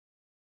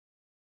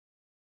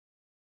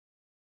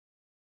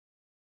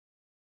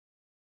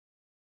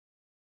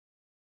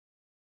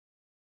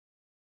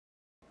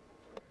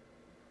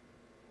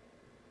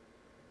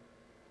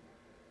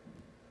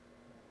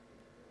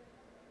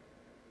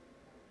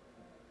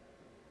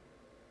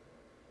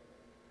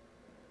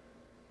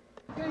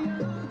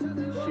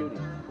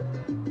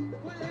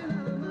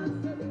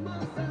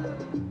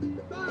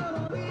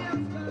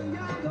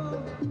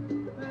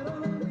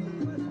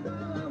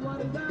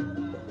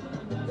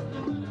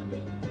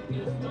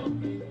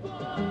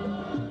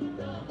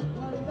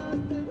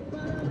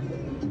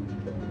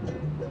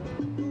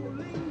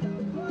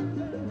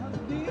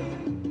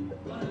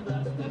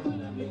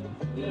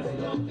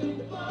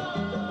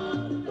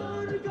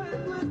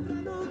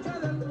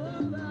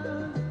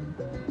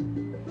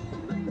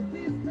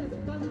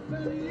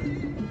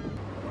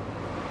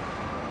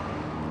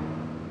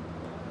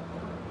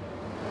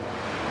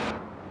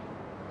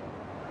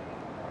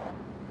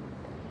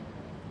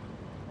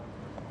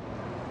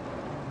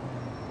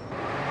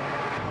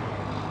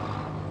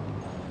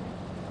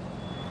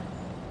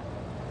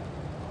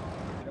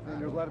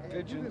a lot of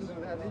pigeons.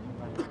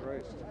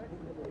 Christ.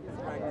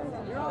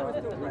 You're always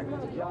still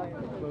pregnant.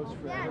 Close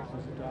friend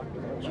who's a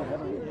doctor.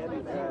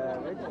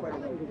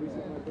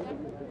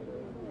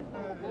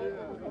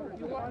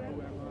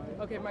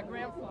 Okay, my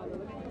grandfather.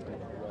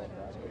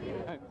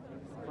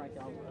 Frank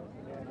my husband.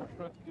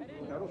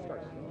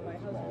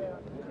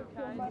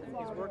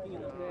 He's working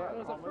in the it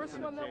was the first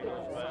one that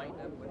was signed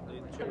up with the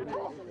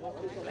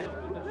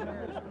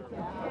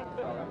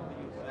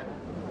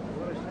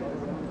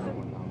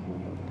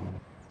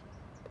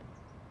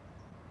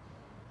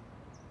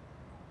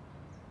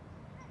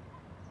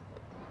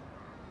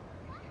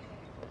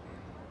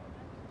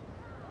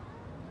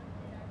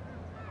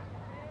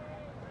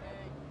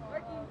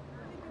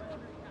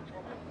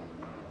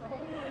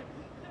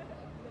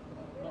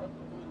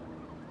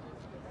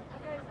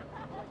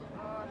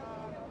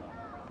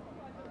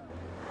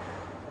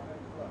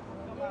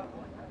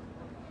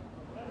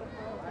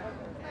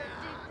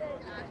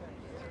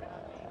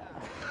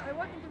Are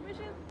working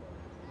permission?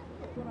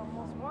 Pour un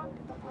bonsoir.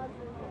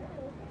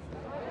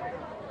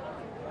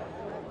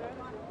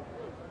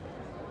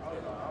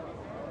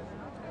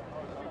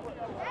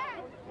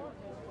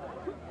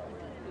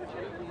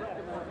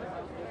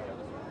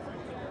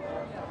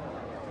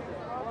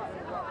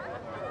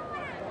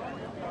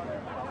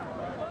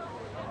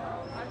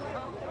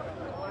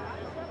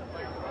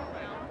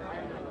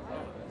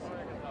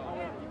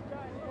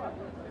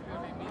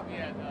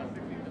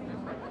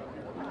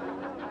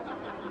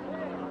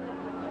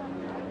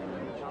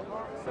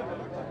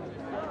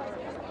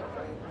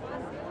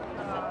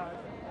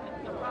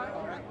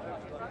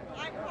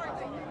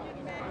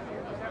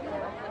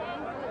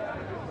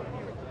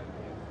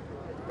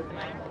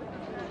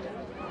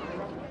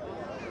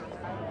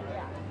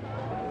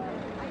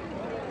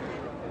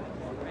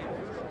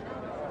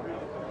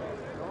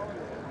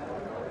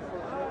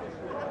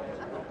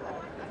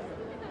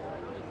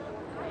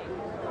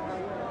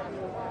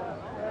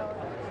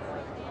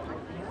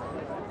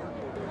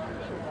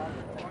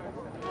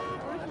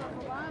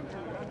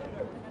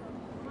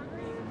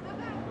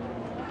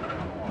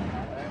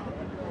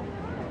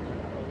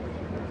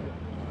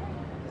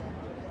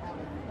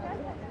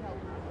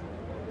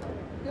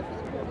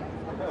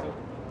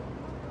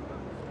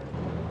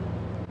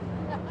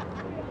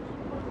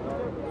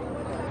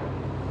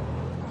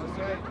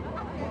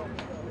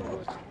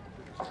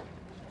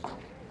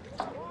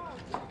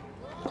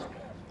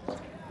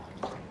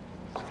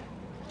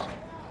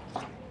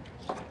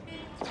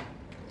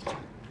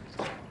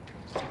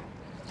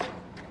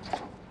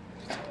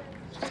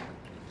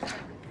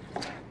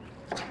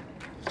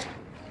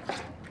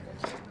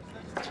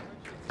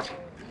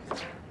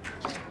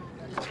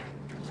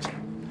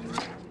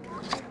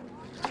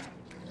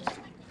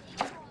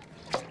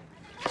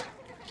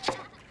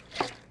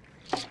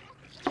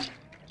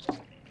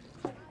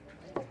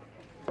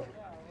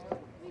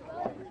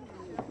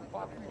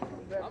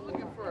 I'm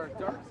looking for a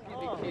dark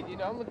skinned kid, you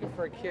know, I'm looking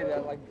for a kid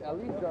that like at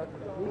least darker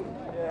than me.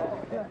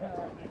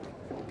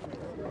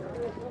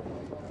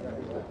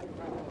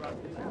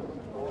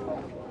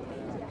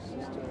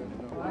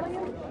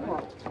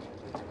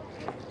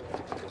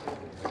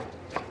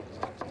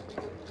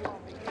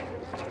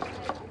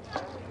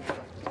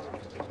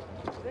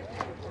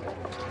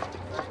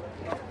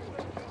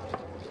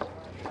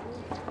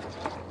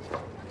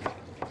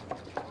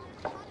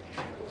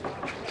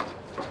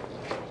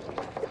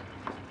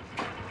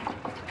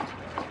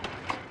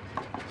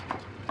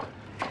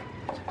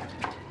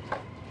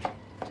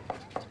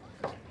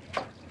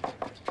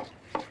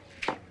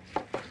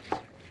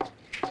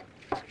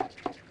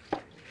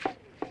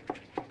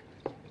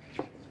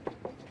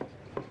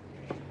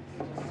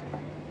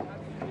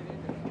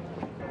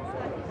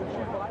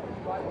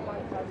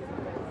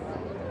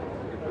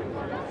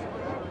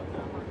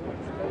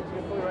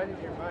 Right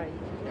into your mind.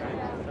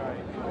 Sorry.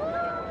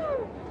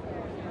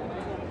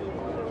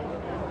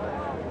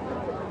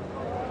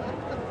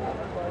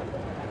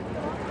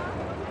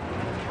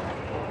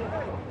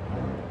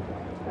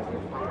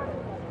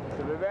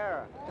 To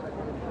Rivera.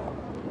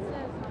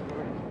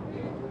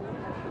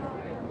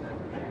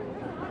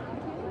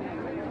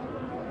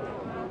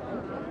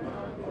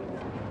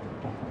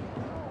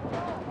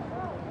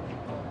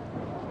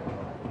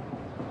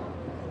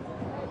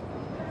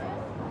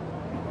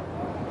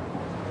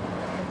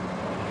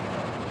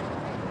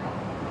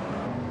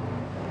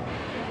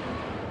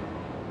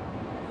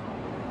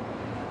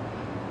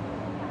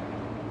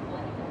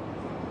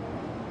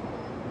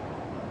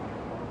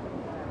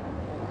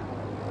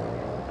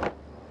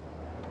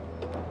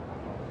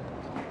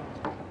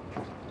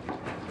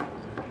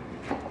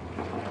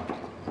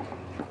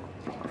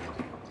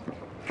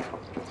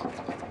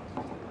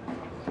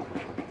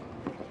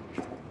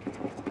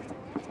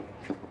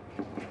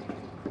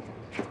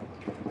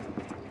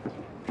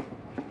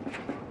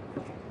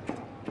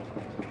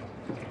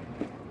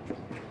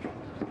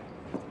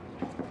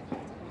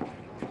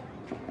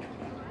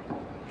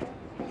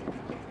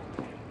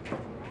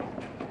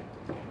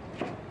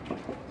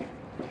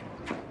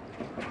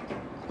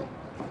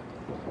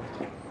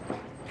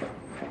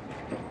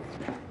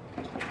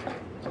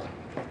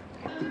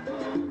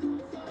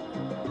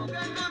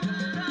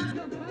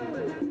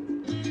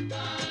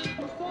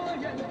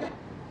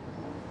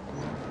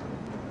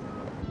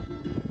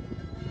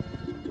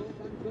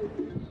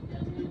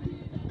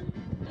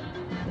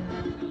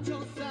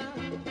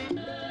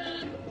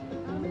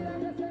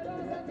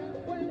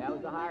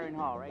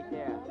 hall right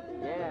there.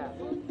 Yeah.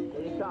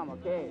 Here you come,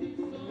 okay?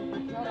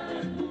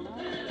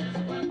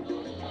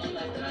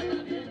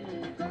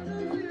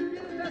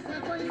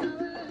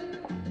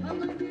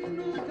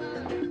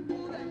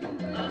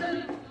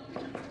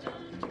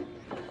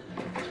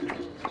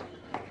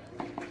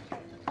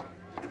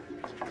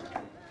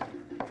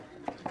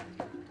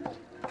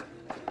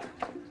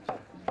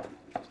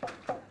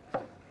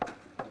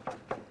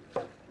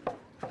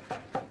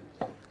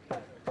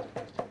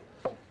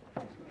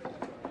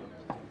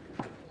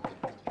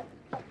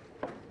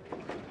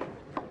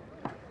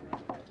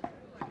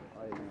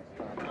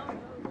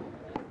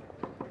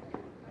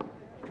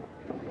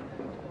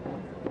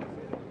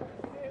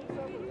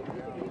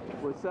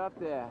 What's up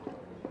there?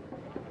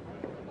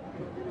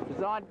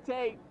 It's on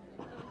tape.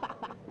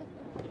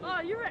 Oh,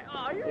 you're right.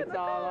 Oh, you're It's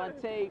all on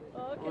tape.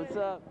 Oh, okay. What's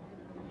up?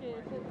 Okay.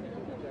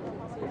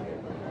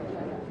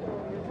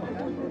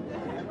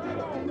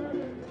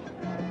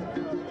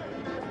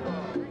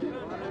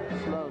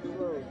 Slow,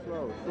 slow,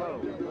 slow, slow,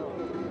 slow.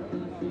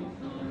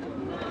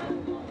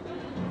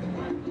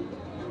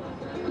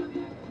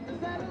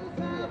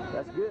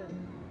 That's good.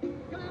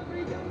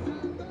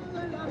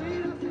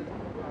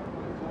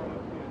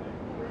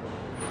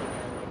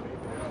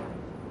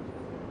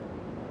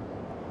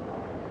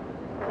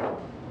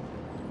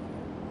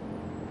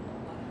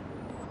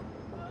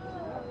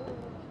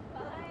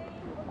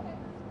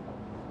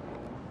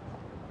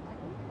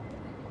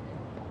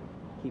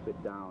 Keep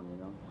it down, you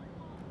know.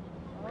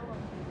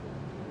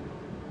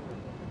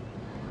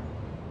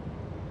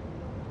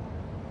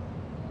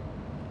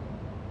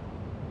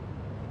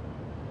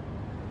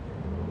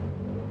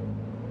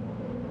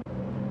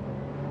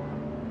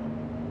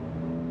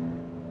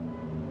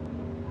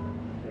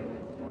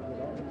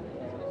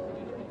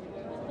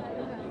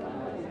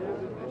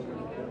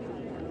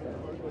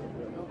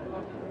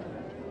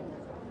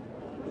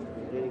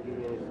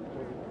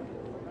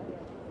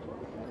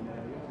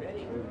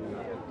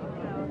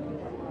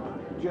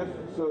 Just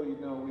so you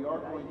know, we are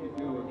going to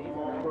do a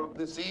small program.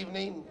 This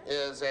evening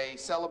is a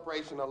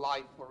celebration of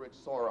life for Rich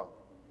Sorro.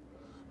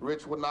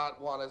 Rich would not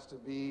want us to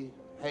be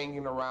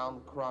hanging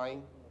around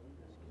crying.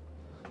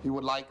 He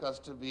would like us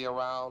to be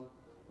around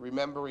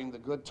remembering the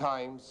good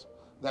times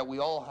that we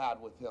all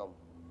had with him.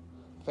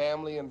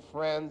 Family and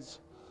friends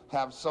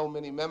have so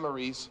many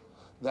memories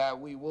that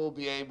we will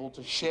be able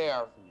to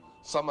share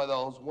some of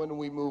those when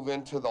we move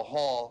into the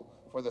hall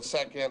for the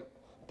second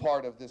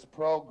part of this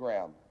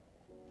program.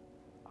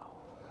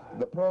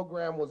 The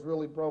program was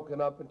really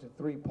broken up into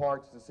 3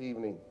 parts this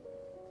evening.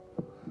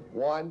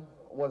 One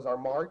was our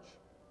march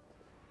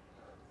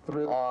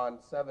through on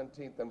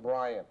 17th and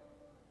Bryant.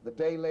 The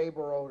day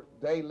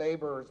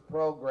laborers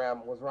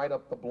program was right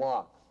up the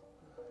block.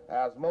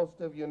 As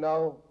most of you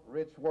know,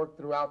 Rich worked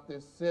throughout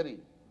this city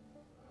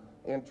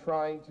in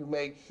trying to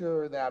make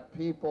sure that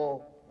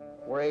people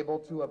were able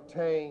to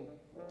obtain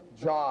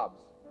jobs,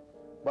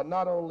 but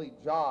not only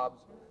jobs,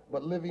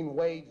 but living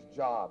wage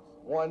jobs.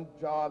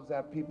 Jobs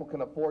that people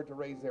can afford to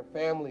raise their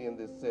family in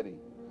this city.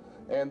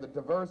 And the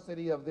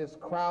diversity of this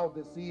crowd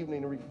this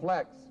evening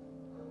reflects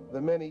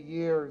the many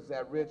years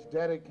that Rich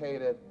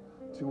dedicated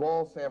to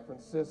all San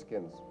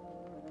Franciscans.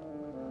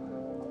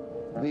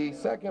 The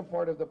second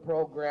part of the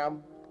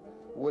program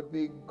would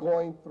be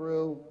going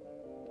through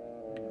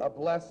a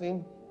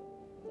blessing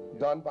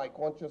done by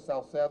Concha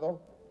Salcedo,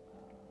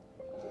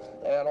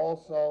 and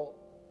also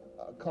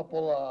a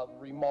couple of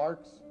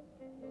remarks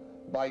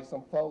by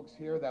some folks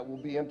here that will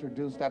be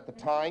introduced at the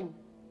time.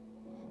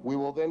 We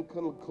will then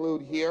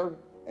conclude here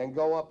and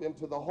go up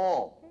into the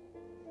hall.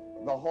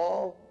 The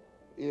hall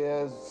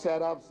is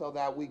set up so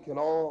that we can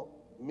all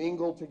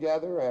mingle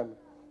together and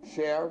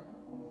share.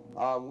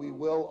 We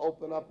will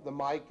open up the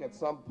mic at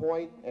some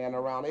point, and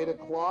around 8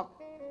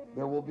 o'clock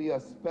there will be a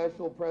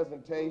special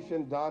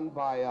presentation done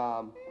by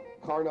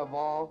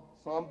Carnival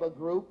Samba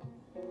Group.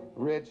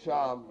 Rich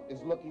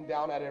is looking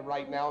down at it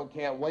right now and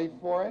can't wait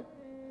for it.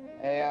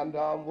 And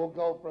we'll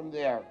go from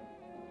there.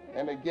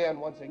 And again,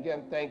 once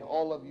again, thank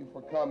all of you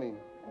for coming.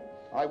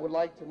 I would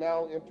like to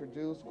now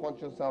introduce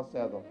Concha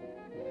Salcedo.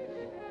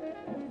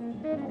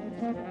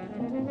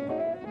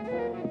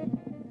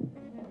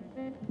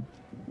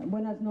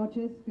 Buenas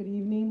noches, good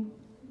evening.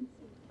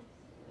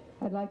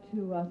 I'd like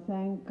to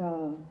thank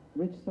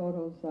Rich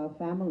Sorro's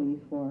family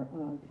for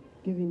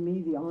giving me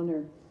the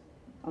honor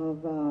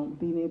of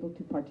being able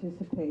to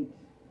participate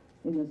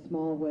in a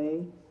small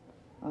way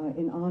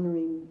in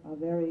honoring a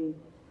very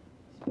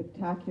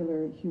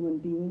spectacular human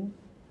being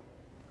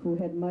who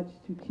had much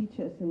to teach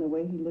us in the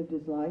way he lived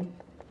his life,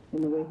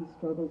 in the way he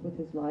struggled with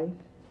his life,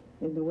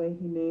 in the way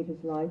he made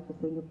his life a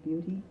thing of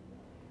beauty.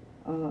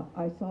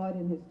 I saw it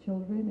in his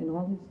children, in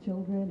all his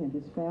children and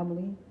his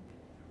family.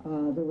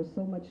 There was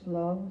so much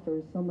love. There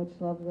was so much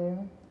love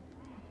there.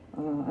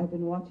 I've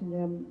been watching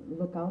them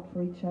look out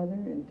for each other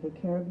and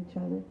take care of each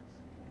other.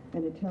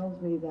 And it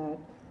tells me that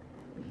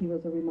he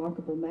was a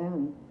remarkable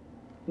man,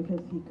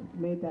 because he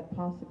made that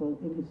possible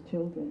in his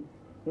children,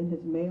 in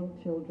his male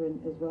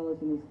children, as well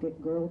as in his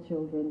girl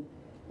children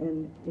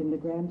and in the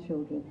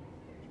grandchildren.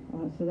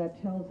 So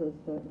that tells us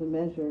the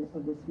measure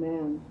of this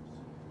man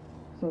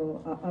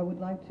So I would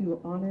like to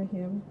honor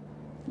him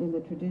in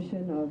the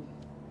tradition of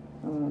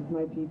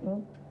my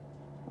people,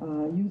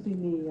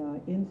 using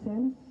the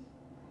incense,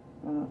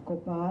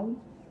 copal,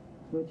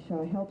 which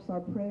helps our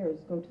prayers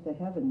go to the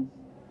heavens.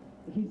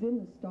 He's in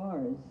the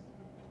stars.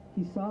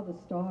 He saw the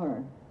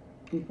star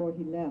before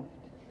he left.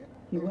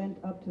 He went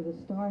up to the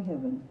star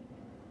heaven.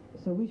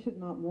 So we should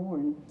not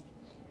mourn.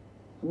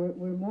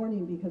 We're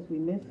mourning because we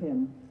miss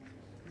him.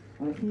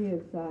 He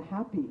is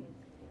happy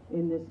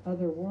in this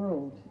other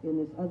world, in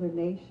this other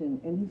nation,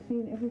 and he's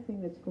seeing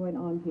everything that's going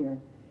on here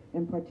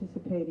and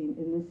participating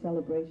in this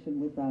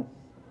celebration with us.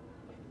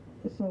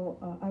 So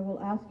I will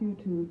ask you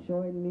to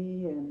join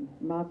me and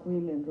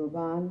Makwil and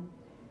Rovan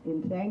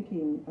in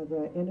thanking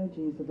the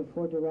energies of the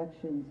four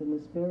directions and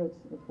the spirits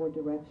of four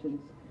directions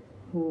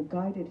who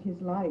guided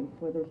his life,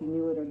 whether he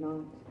knew it or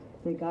not.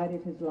 They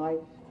guided his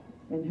life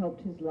and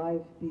helped his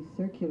life be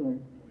circular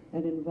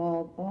and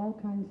involve all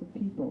kinds of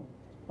people,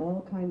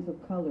 all kinds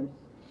of colors,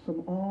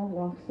 from all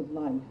walks of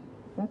life.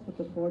 That's what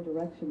the four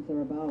directions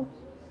are about.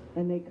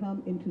 And they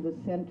come into the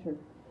center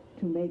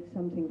to make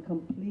something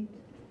complete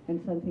and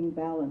something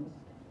balanced.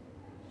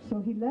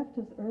 So he left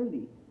us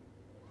early,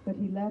 but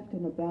he left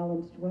in a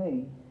balanced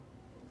way.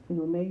 You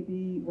know,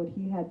 maybe what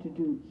he had to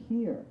do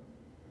here,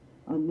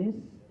 on this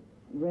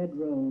red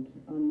road,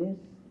 on this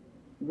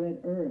red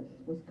earth,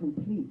 was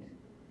complete.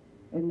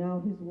 And now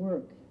his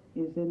work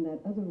is in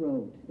that other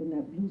road, in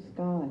that blue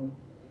sky,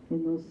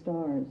 in those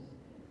stars.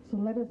 So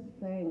let us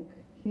thank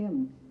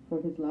him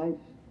for his life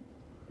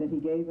that he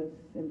gave us,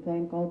 and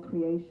thank all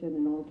creation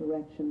in all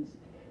directions.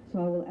 So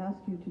I will ask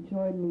you to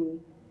join me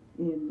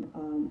in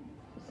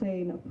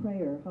saying a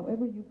prayer,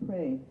 however you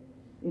pray,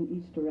 in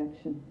each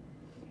direction.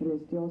 It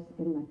is Dios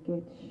en la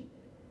quech.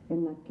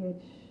 En la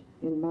quech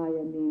in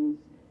Maya means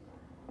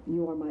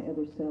you are my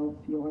other self,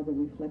 you are the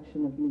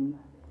reflection of me,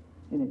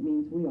 and it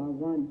means we are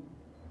one.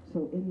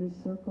 So in this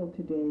circle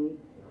today,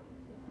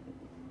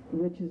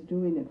 Rich is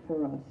doing it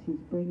for us.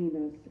 He's bringing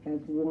us as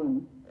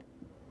one.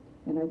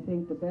 And I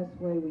think the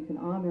best way we can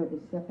honor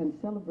and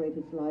celebrate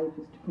his life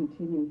is to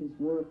continue his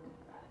work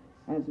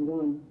as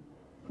one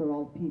for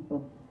all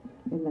people.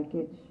 In la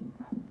quech.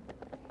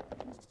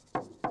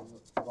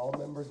 All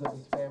members of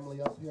his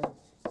family up here?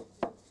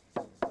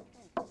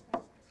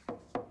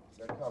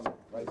 They're coming,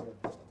 right here.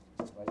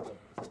 Right here.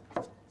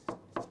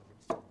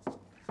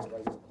 Right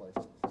here, Clay.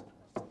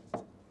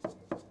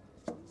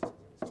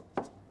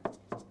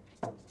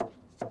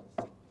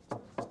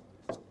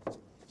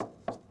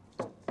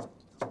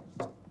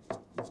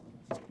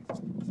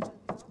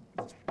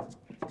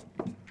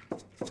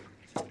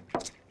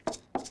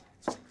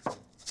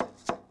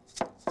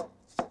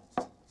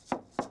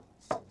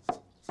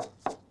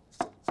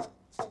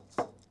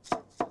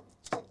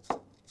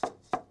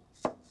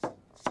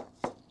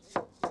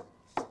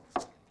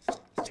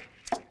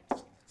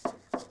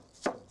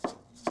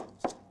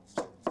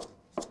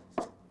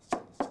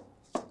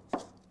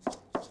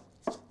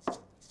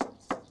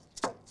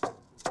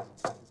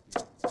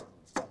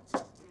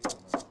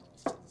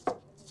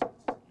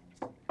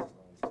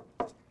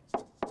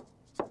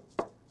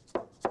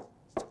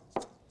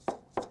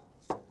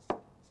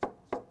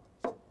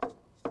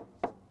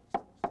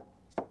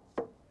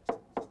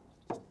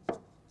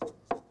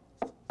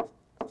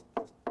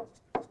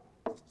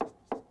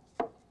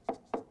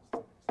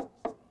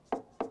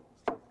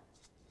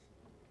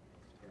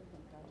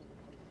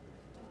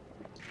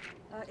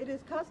 It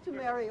is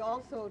customary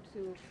also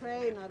to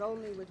pray not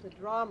only with the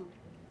drum.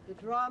 The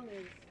drum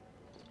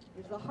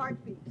is the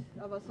heartbeat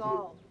of us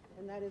all,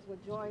 and that is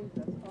what joins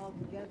us all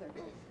together,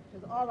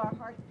 because all our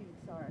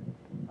heartbeats are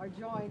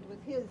joined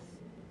with his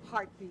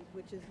heartbeat,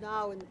 which is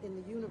now in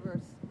the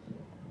universe.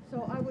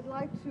 So I would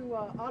like to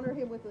honor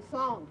him with a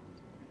song.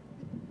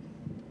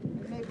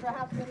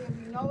 Perhaps many of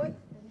you know it,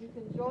 and you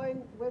can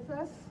join with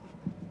us.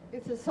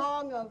 It's a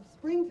song of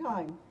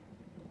springtime.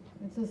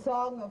 It's a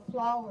song of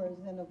flowers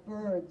and of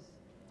birds.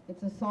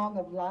 It's a song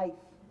of life,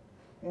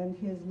 and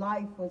his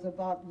life was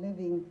about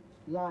living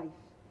life.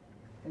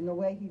 And the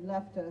way he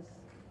left us,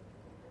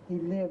 he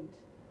lived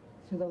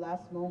to the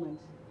last moment.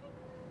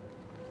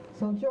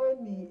 So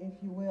join me, if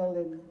you will,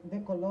 in De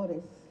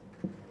Colores.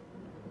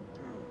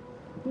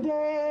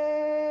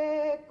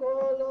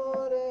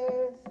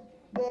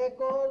 De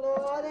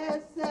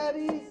colores se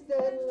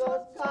visten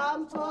los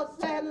campos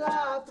en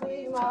la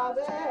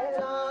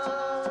primavera.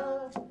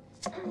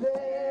 De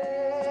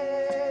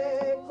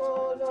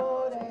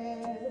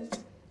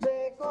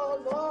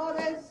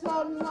colores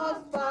son los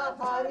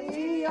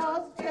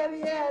pajarillos que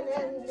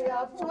vienen de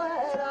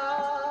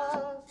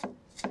afuera.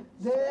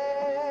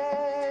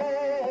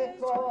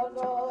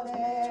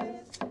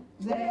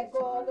 De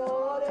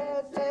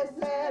colores es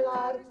el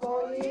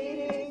arco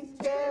iris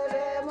que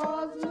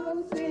vemos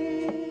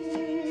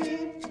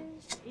lucir.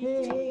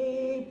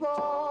 Y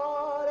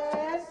por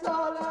eso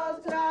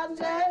los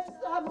grandes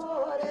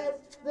amores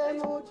de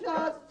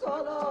muchos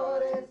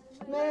colores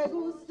me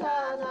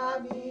gustan a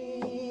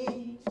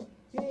mí.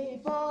 Y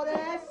por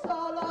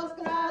eso los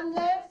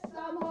grandes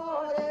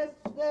amores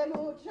de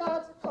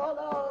muchos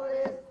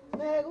colores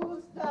me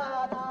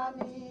gustan a mí.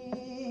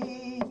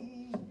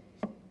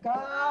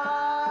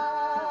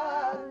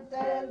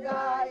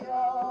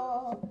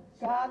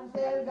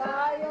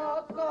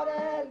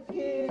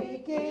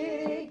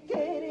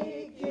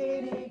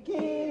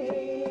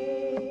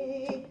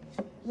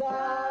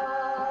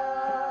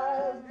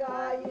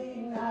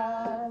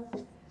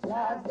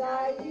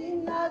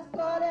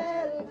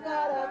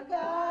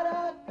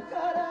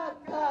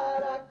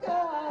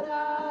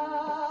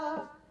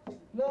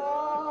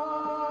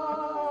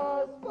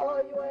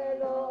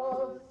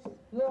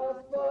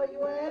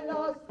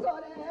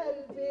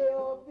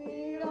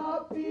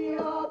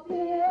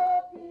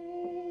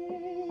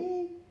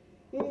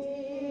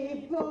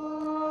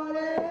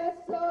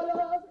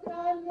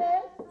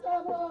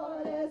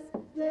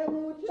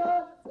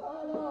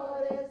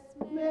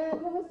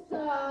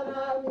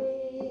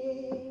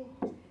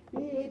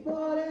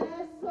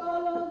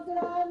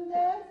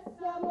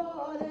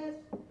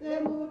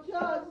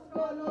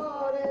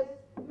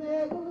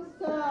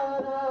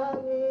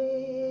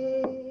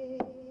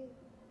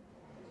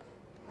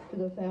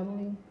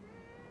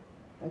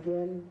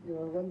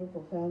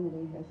 wonderful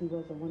family, as he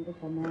was a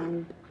wonderful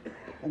man.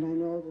 And I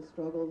know the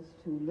struggles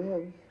to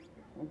live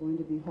are going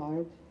to be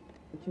hard,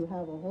 but you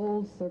have a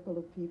whole circle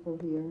of people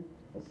here,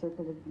 a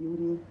circle of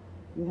beauty.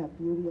 You have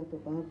beauty up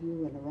above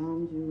you and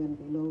around you and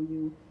below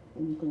you,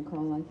 and you can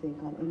call, I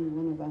think, on any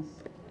one of us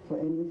for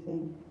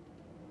anything.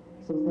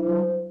 So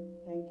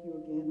thank you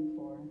again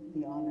for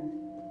the honor,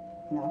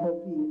 and I hope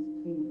he is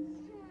pleased.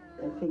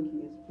 I think he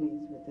is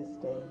pleased with this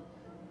day.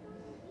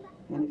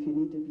 And if you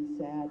need to be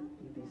sad,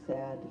 you be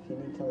sad. If you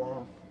need to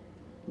laugh,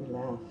 you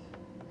laugh.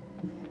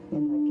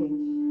 In the cage.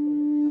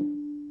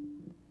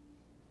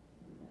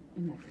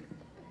 In the cage.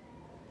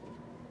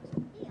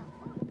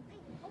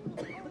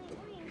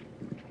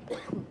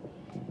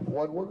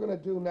 What we're going to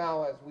do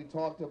now, as we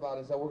talked about,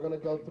 is that we're going to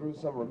go through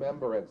some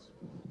remembrance.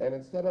 And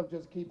instead of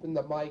just keeping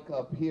the mic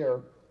up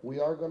here,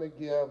 we are going to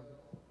give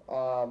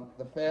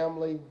the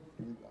family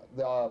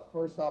the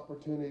first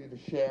opportunity to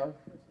share.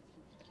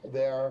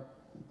 There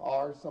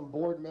are some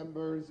board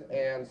members,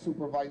 and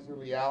Supervisor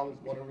Leal is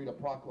going to read a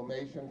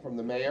proclamation from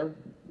the mayor.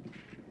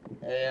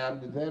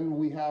 And then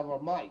we have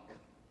a mic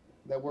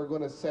that we're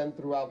going to send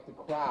throughout the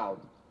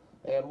crowd.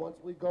 And once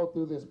we go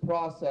through this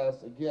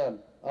process, again,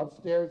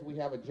 upstairs we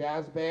have a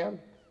jazz band.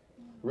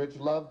 Rich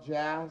loved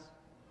jazz.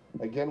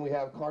 Again, we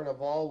have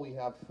carnival, we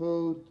have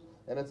food,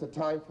 and it's a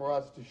time for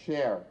us to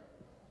share.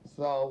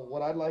 So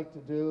what I'd like to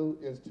do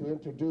is to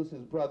introduce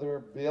his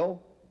brother,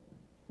 Bill.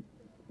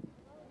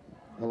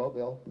 Hello,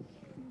 Bill.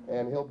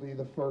 And he'll be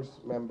the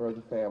first member of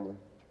the family.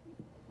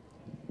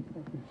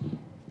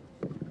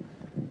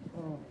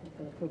 Oh,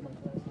 okay, I put my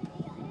glasses.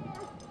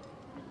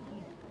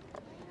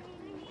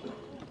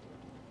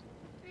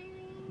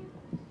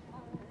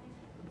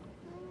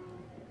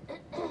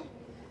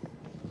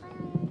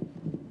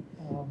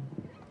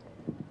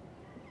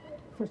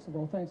 First of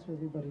all, thanks for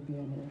everybody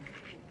being here.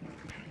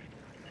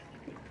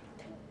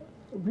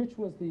 Rich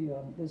was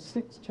the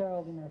sixth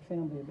child in our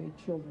family of 8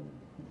 children,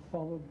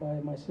 followed by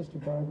my sister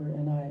Barbara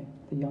and I,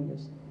 the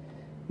youngest.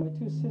 My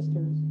two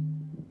sisters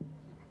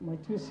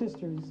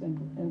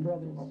and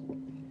brothers,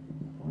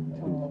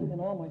 and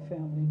all my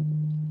family.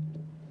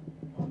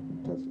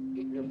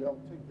 Here, Bill,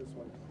 take this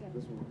one.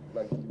 This one,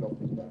 like, no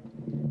feedback.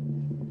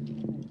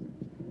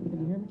 Can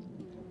you hear me?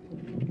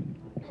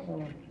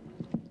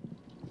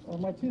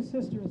 My two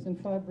sisters and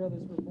 5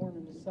 brothers were born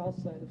in the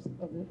south side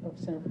of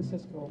San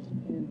Francisco,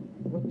 in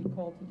what we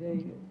call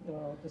today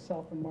the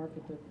South of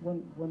Market.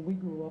 When we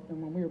grew up and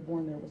when we were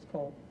born there, it was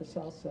called the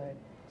South Side.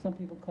 Some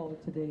people call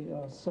it today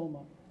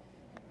Soma.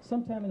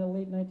 Sometime in the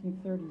late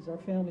 1930s, our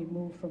family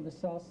moved from the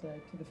South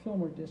Side to the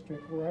Fillmore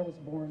District, where I was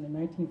born in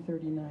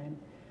 1939.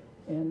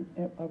 And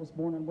I was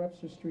born on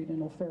Webster Street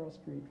and O'Farrell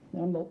Street.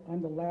 I'm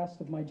the last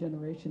of my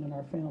generation in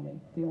our family,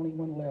 the only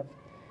one left.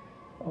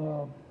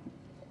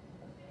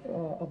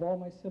 Of all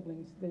my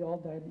siblings, they all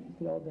died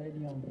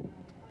young.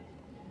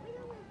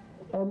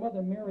 Our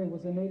mother, Mary,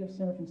 was a native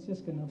San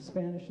Franciscan of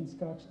Spanish and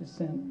Scotch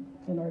descent,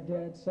 and our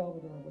dad,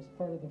 Salvador, was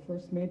part of the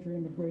first major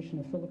immigration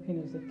of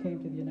Filipinos that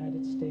came to the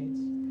United States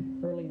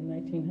early in the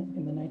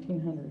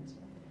 1900s.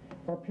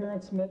 Our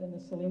parents met in the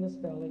Salinas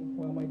Valley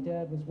while my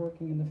dad was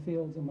working in the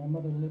fields and my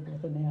mother lived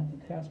with an aunt in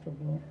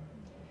Castroville.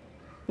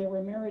 They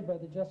were married by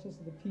the Justice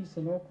of the Peace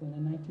in Oakland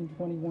in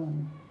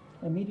 1921.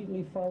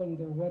 Immediately following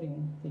their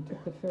wedding, they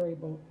took the ferry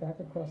boat back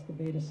across the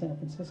bay to San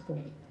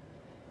Francisco.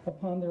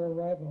 Upon their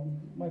arrival,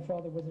 my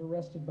father was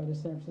arrested by the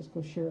San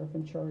Francisco sheriff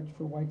and charged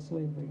for white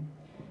slavery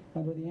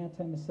under the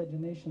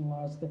anti-miscegenation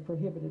laws that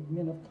prohibited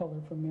men of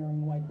color from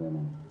marrying white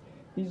women.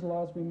 These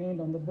laws remained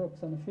on the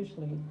books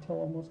unofficially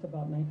until almost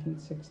about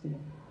 1960.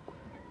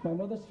 My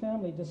mother's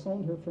family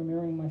disowned her for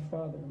marrying my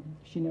father.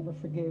 She never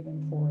forgave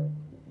him for it.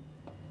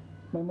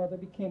 My mother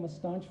became a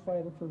staunch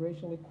fighter for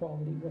racial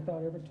equality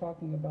without ever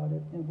talking about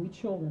it, and we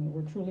children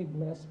were truly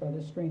blessed by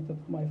the strength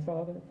of my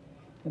father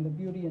and the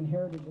beauty and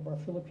heritage of our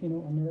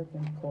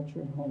Filipino-American culture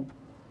and home.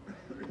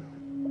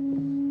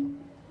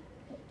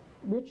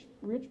 Rich,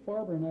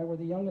 Barbara, and I were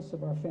the youngest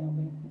of our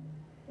family,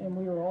 and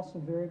we were also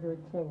very, very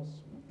close.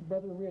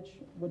 Brother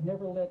Rich would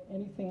never let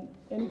anything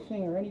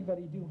or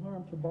anybody do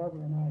harm to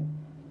Barbara and I,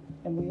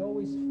 and we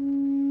always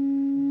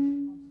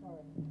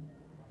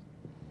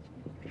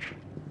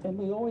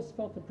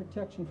felt the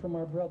protection from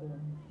our brother.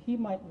 He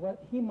might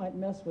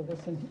mess with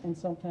us, and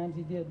sometimes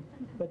he did,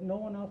 but no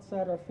one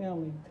outside our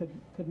family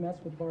could mess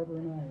with Barbara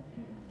and I.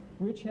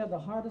 Rich had the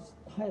hottest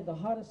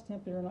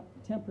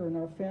temper in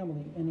our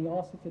family, and he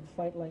also could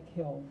fight like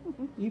hell.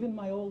 Even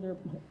my older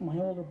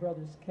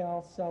brothers,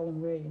 Cal, Sal,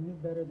 and Ray, knew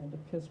better than to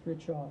piss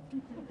Rich off.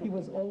 He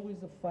was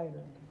always a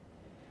fighter.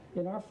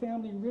 In our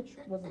family, Rich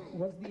was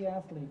the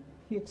athlete.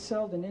 He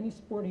excelled in any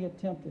sport he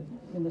attempted.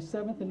 In the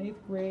 7th and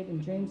 8th grade in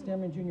James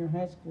Demery Junior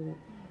High School,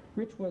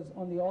 Rich was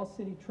on the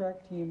all-city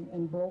track team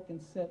and broke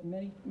and set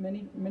many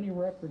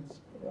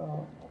records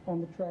on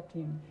the track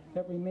team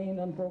that remained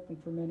unbroken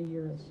for many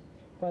years.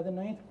 By the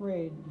 9th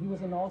grade, he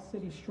was an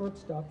all-city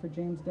shortstop for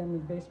James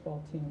Demery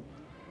baseball team.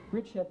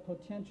 Rich had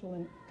potential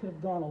and could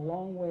have gone a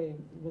long way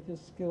with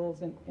his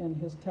skills and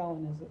his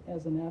talent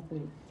as an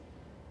athlete.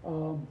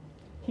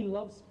 He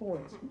loved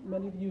sports.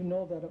 Many of you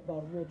know that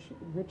about Rich.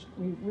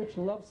 Rich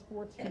loved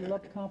sports. He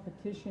loved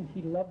competition.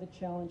 He loved the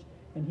challenge,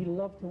 and he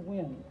loved to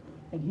win.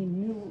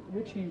 And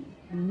Richie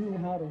knew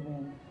how to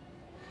win.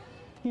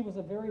 He was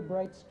a very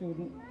bright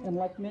student, and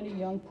like many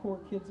young poor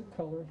kids of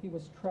color, he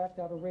was tracked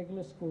out of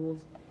regular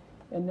schools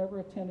and never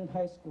attended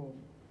high school.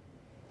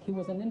 He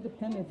was an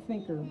independent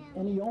thinker,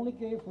 and he only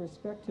gave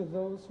respect to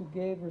those who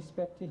gave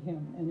respect to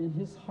him. And in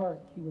his heart,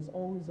 he was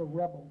always a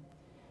rebel,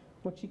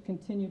 which he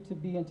continued to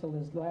be until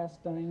his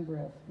last dying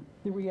breath.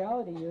 The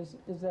reality is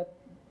that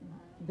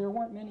there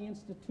weren't many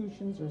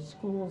institutions or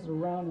schools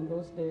around in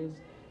those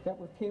days that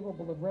were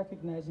capable of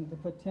recognizing the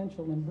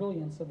potential and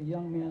brilliance of a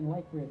young man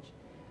like Rich.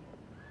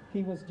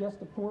 He was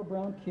just a poor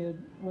brown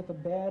kid with a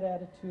bad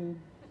attitude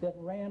that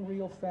ran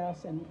real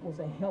fast and was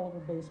a hell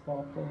of a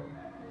baseball player.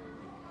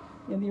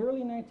 In the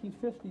early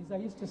 1950s, I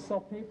used to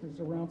sell papers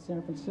around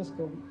San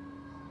Francisco,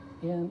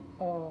 and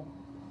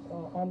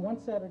on one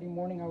Saturday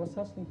morning, I was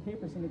hustling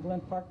papers in the Glen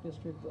Park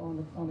district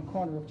on the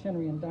corner of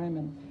Chenery and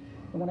Diamond.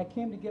 And when I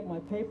came to get my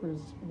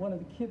papers, one of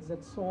the kids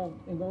that sold,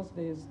 in those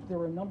days, there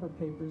were number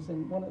papers,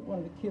 and one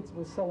of the kids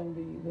was selling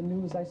the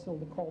news. I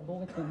sold the Call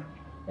Bulletin,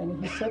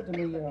 and he said to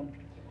me,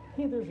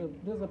 hey,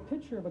 there's a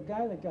picture of a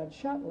guy that got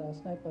shot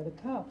last night by the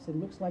cops. It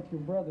looks like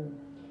your brother.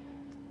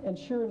 And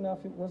sure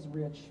enough, it was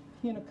Rich.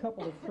 He and a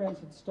couple of friends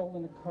had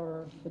stolen a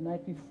car the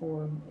night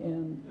before,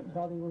 and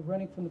while they were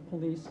running from the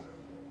police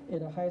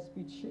in a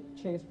high-speed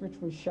chase,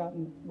 Rich was shot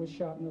in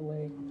the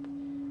leg.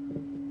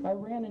 I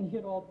ran and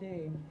hid all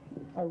day.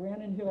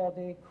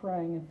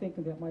 Crying and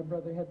thinking that my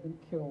brother had been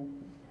killed.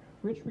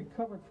 Rich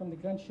recovered from the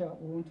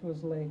gunshot wound to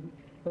his leg,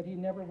 but he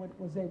never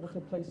was able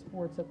to play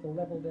sports at the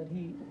level that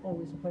he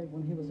always played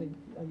when he was a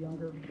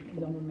younger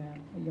man,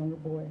 a younger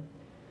boy.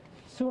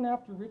 Soon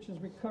after Rich's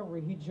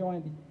recovery, he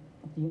joined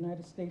the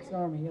United States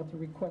Army at the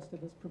request of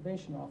his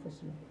probation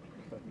officer.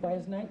 By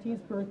his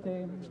 19th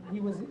birthday,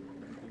 he was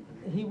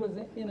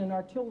in an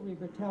artillery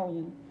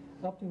battalion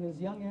up to his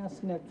young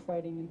ass neck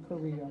fighting in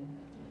Korea.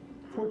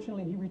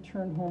 Fortunately, he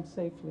returned home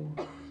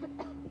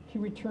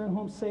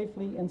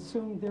safely. And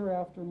soon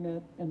thereafter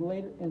met and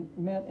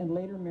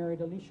later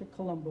married Alicia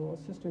Colombo, a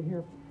sister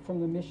here from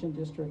the Mission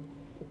District.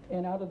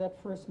 And out of that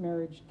first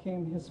marriage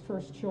came his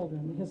first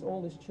children, his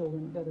oldest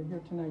children that are here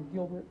tonight,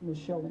 Gilbert,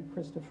 Michelle, and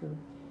Christopher.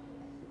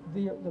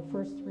 The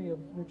first three of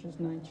Rich's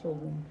 9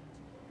 children.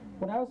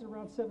 When I was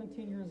around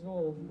 17 years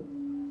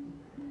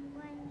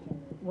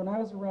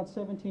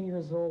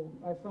old,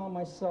 I found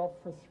myself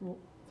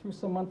through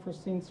some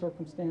unforeseen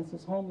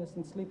circumstances, homeless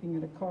and sleeping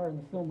in a car in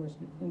the Fillmore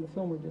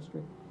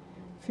district.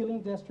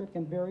 Feeling desperate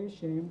and very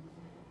ashamed,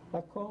 I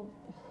called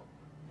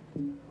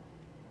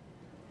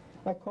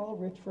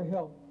Rich for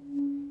help.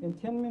 In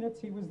 10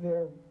 minutes, he was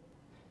there.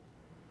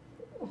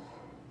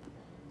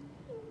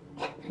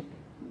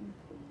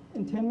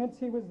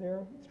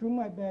 Threw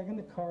my bag in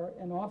the car,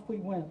 and off we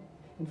went.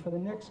 And for the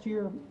next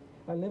year,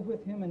 I lived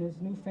with him and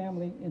his new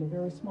family in a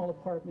very small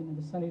apartment in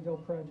the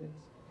Sunnyvale projects.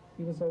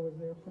 He was always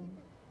there for me.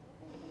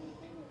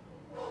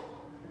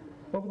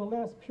 Over the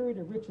last period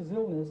of Rich's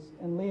illness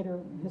and later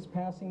his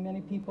passing,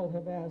 many people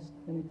have asked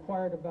and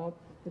inquired about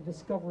the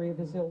discovery of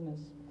his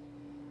illness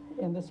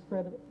and the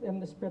spread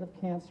of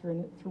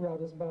cancer throughout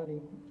his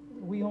body.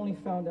 We only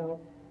found out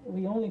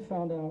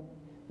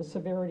the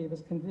severity of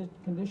his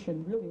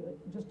condition really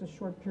just a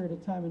short period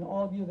of time, and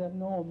all of you that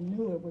know him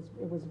knew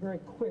it was very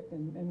quick,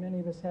 and many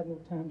of us had no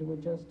time to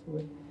adjust to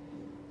it.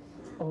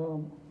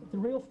 The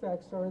real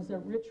facts is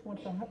that Rich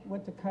went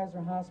to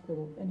Kaiser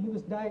Hospital, and he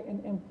was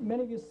and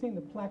many of you have seen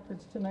the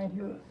placards tonight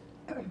here.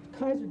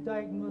 Kaiser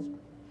diagnosed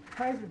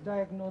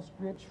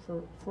Rich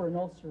for an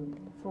ulcer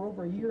for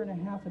over 1.5 years,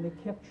 and they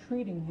kept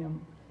treating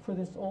him for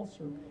this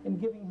ulcer and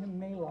giving him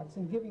Maalox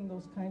and giving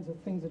those kinds of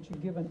things that you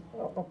give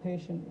a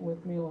patient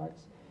with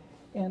Maalox.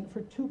 And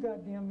for 2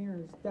 goddamn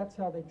years, that's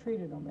how they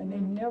treated him. And they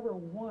never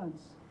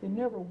once,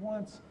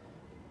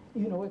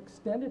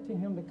 extended to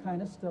him the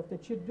kind of stuff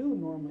that you do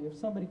normally. If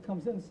somebody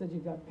comes in and says you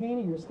got pain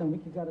in your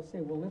stomach, you got to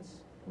say, well,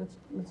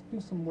 let's do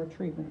some more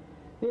treatment.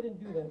 They didn't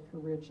do that for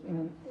Rich,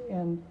 and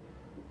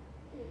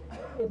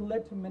it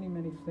led to many,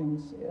 many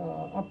things.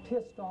 I'm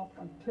pissed off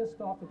at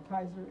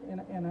Kaiser,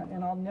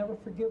 and I'll never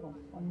forgive him.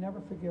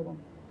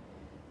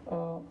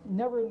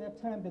 Never in that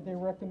time did they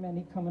recommend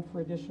he come in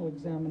for additional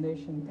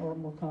examination or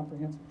more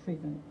comprehensive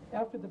treatment.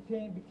 After the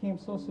pain became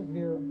so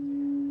severe,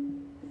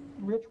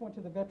 Rich went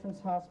to the Veterans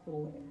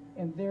Hospital,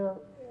 and there,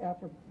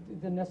 after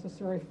the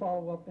necessary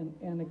follow-up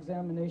and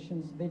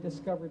examinations, they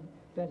discovered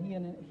that he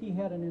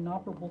had an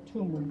inoperable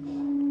tumor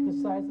the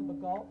size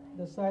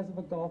of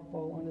a golf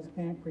ball on his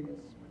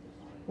pancreas.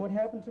 What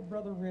happened to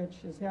Brother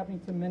Rich is happening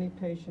to many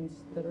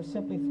patients that are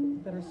simply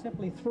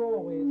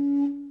throwaways.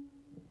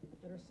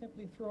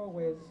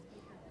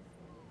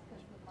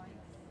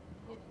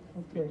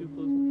 Okay.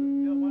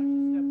 Bill, why don't you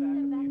step back a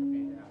few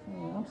feet?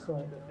 Oh, I'm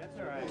sorry. That's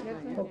all right.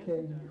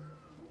 Okay.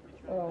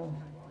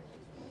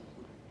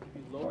 If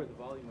you lower the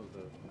volume of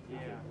the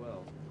speaker as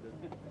well.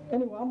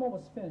 Anyway, I'm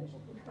almost finished.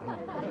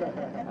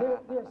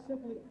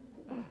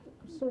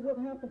 So what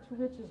happened to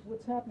Rich is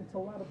what's happened to a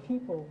lot of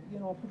people, you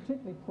know,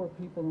 particularly poor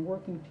people and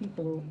working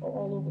people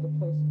all over the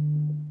place.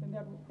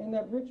 And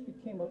that Rich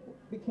became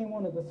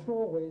one of the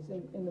throwaways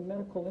in the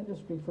medical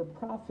industry for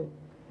profit.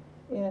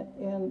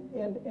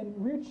 And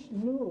Rich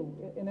knew,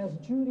 and as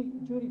Judy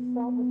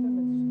fought with him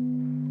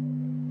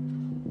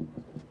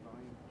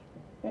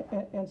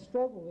and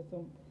struggled with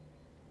him,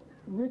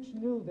 Rich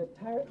knew that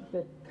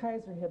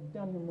Kaiser had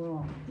done him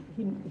wrong.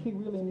 He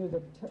really knew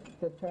that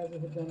Kaiser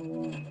had done him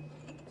wrong.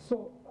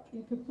 So,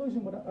 in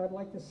conclusion, what I'd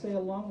like to say,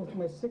 along with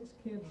my 6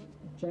 kids,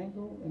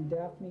 Django and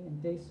Daphne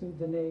and Desu,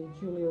 Danae,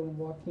 Julio and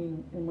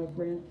Joaquin, and my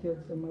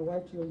grandkids and my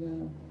wife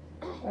Juliana,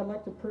 I'd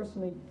like to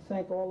personally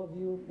thank all of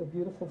you, the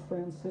beautiful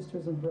friends,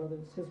 sisters and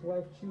brothers, his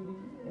wife Judy,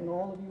 and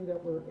all of you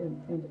that were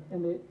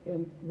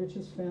in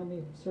Rich's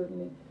family,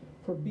 certainly,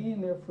 for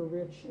being there for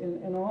Rich,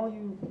 and all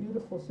you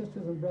beautiful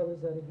sisters and brothers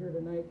that are here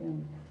tonight,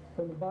 and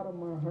from the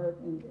bottom of my heart,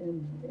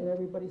 and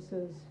everybody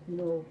says, you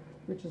know,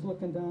 Rich is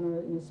looking down on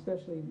it, and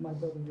especially my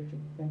brother Richard.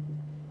 Thank you.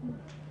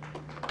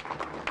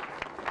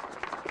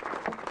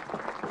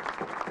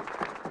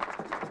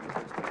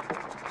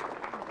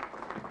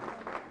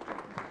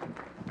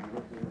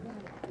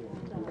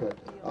 Okay.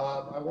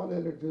 I want to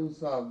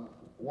introduce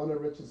one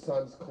of Rich's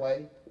sons,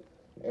 Clay,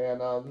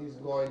 and he's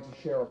going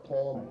to share a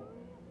poem.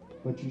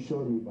 What you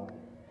showed me by.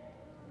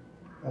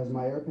 As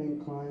my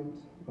airplane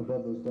climbed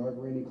above those dark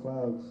rainy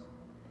clouds,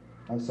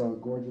 I saw a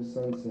gorgeous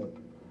sunset.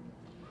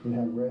 It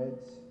had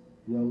reds,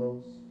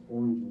 yellows,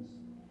 oranges.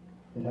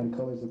 It had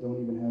colors that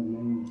don't even have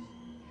names.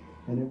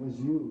 And it was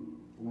you,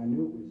 and I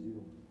knew it was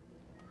you.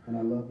 And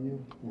I love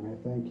you, and I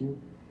thank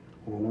you,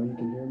 and I know you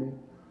can hear me,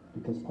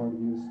 because part of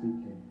you is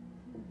speaking.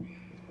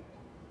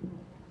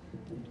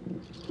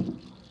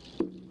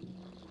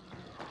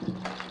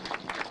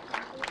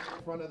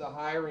 In front of the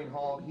hiring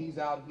hall, he's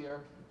out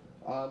here.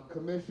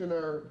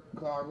 Commissioner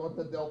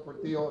Carlota Del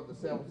Portillo of the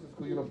San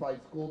Francisco Unified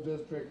School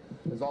District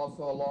is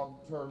also a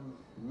long-term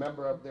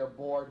member of their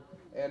board,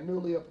 and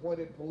newly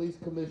appointed Police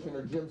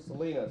Commissioner Jim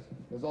Salinas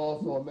is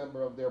also a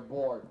member of their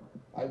board.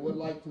 I would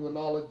like to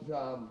acknowledge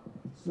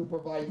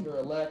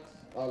Supervisor-elects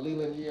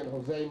Leland Yee and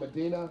Jose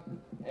Medina,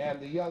 and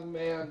the young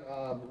man,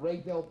 Ray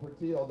Del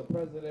Portillo, the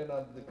president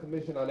of the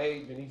Commission on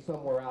Age, and he's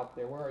somewhere out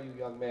there. Where are you,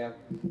 young man?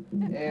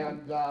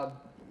 And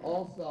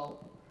also,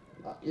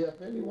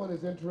 if anyone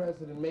is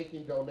interested in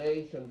making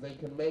donations, they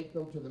can make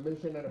them to the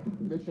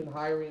Mission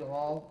Hiring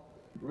Hall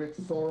Rich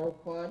Sorro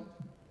Fund.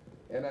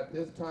 And at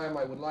this time,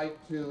 I would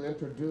like to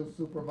introduce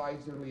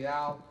Supervisor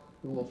Leal,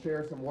 who will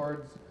share some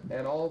words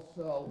and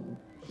also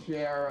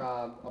share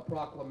a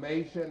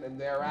proclamation, and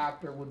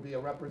thereafter would be a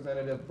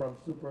representative from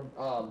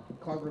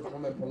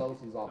Congresswoman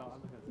Pelosi's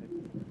office.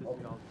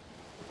 Okay.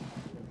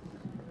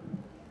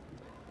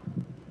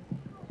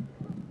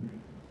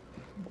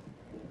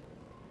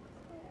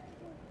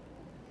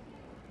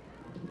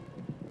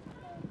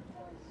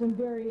 Some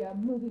very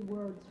moving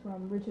words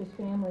from Rich's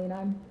family, and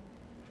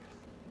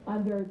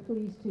I'm very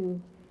pleased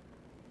to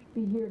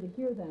be here to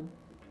hear them.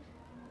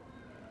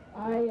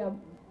 I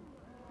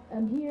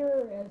am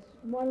here as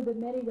one of the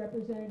many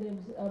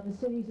representatives of the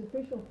city's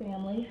official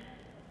family.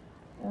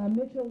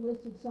 Mitchell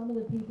listed some of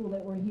the people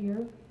that were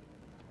here.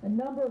 A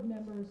number of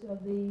members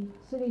of the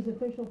city's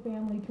official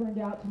family turned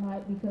out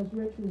tonight because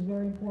Rich was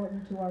very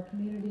important to our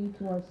community,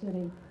 to our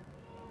city,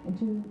 and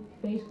to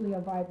basically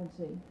our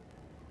vibrancy.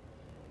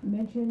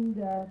 Mentioned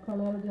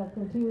Carlota Del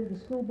Portillo of the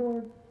school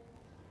board,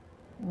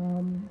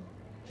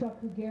 Chuck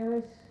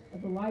Hugaris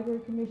of the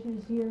Library Commission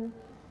is here,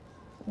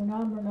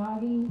 Hernan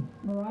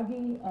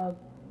Maragi of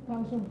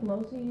Congressman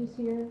Pelosi is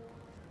here,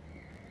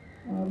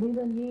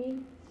 Leland Yee,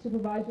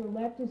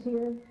 Supervisor-elect is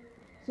here,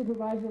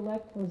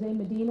 Supervisor-elect Jose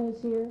Medina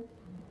is here,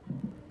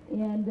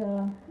 and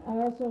I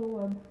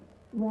also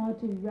want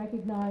to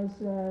recognize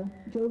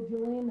Joe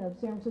Julian of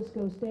San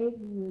Francisco State,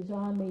 who is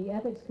on the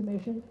Ethics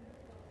Commission.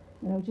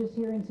 And I was just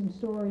hearing some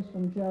stories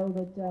from Joe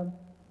that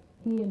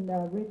he and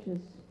Rich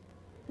is,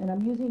 and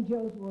I'm using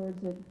Joe's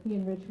words, that he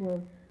and Rich were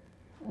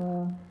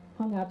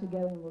hung out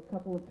together and were a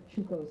couple of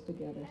pachucos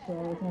together.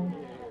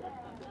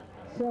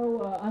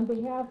 So on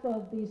behalf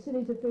of the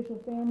city's official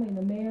family and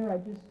the mayor, I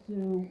just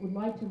would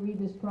like to read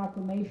this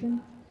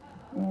proclamation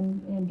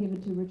and give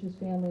it to Rich's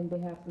family on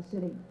behalf of the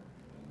city.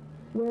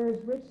 Whereas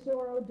Rich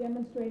Sorro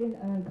demonstrated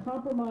an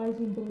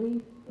uncompromising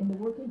belief in the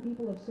working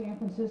people of San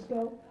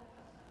Francisco,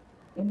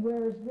 and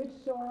whereas Rich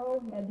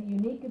Sorro had the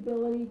unique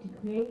ability to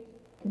create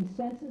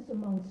consensus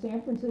among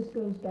San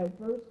Francisco's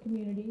diverse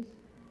communities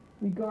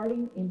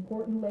regarding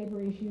important labor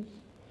issues,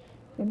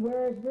 and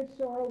whereas Rich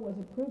Sorro was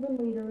a proven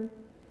leader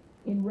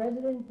in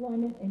resident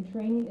employment and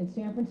training in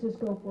San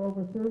Francisco for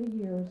over 30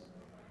 years,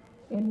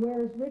 and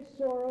whereas Rich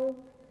Sorro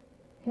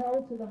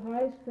held to the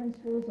highest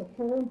principles of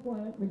full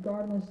employment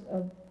regardless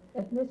of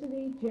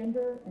ethnicity,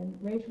 gender, and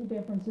racial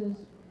differences,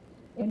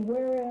 and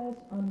whereas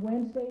on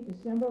Wednesday,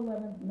 December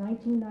 11,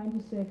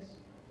 1996,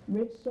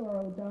 Rich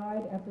Sorro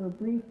died after a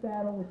brief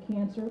battle with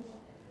cancer,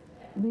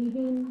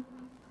 leaving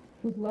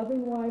his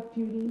loving wife,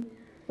 Judy,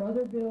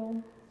 brother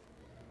Bill,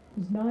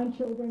 his 9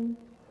 children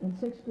and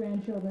 6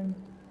 grandchildren.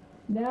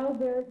 Now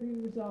there be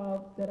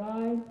resolved that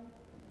I,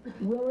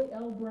 Willie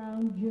L.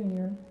 Brown,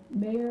 Jr.,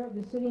 Mayor of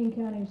the City and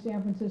County of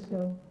San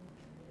Francisco,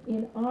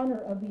 in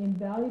honor of the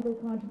invaluable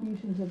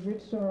contributions of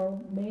Rich Sorro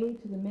made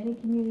to the many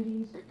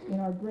communities in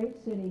our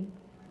great city,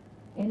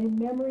 and in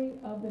memory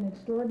of an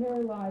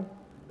extraordinary life,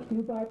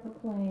 hereby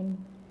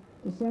proclaim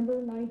December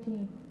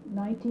 19,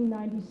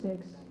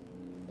 1996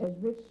 as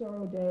Rich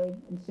Sorro Day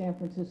in San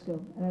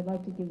Francisco. And I'd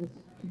like to give this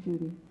to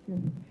Judy.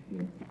 Here.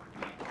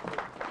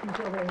 She's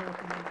over here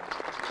for me.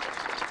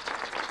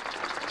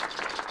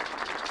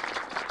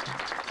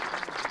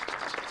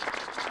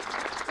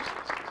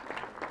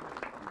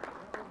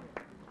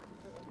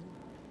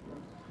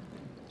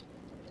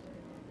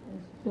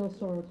 Bill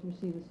Sorro to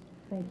receive this.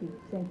 Thank you.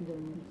 Thank you very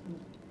much.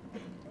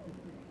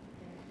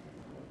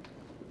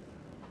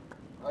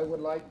 I would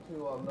like to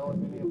know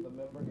if any of the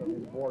members of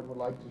his board would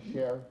like to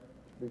share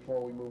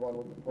before we move on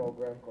with the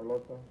program.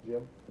 Carlota,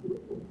 Jim?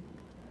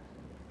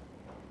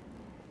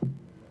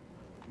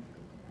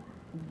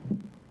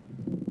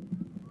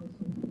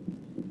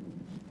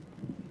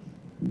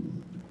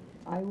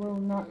 I will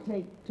not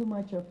take too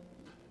much of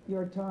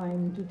your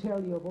time to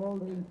tell you of all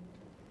the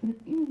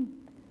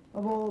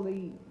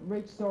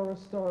Rich Sorro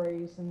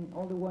stories and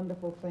all the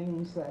wonderful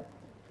things that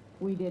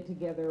we did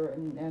together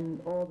and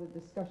all the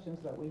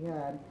discussions that we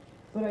had.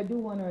 But I do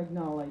want to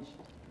acknowledge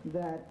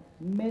that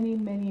many,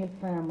 many a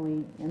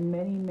family and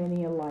many,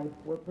 many a life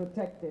were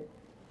protected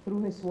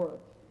through his work.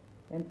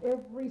 And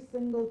every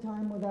single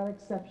time without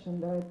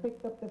exception that I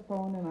picked up the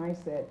phone and I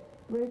said,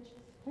 Rich,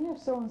 I have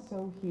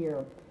so-and-so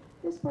here.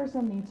 This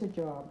person needs a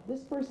job.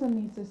 This person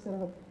needs to set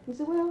up. He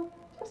said, well,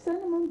 just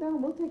send them on down.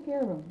 We'll take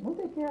care of him. We'll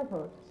take care of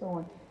her, so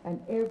on.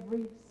 And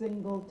every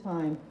single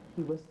time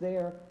he was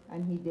there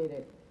and he did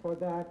it. For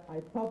that, I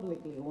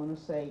publicly want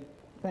to say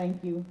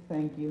thank you,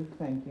 thank you,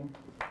 thank you.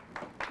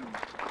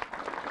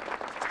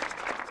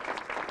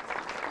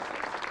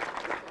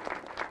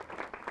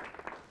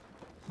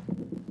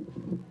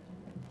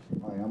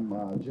 Hi,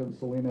 I'm Jim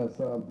Salinas.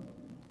 I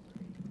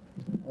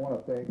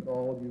want to thank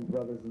all of you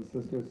brothers and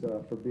sisters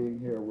for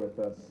being here with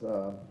us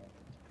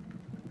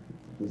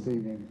this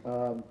evening.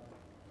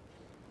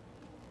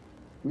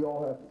 We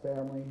all have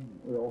family,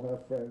 we all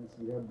have friends,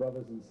 we have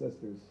brothers and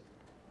sisters.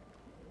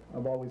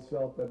 I've always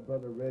felt that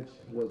Brother Rich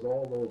was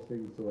all those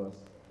things to us.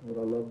 What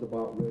I loved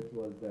about Rich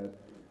was that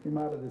he came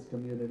out of this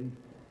community,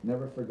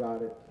 never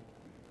forgot it,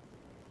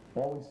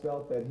 always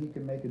felt that he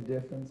could make a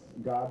difference.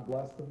 God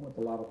blessed him with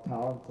a lot of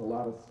talent, a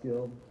lot of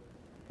skill,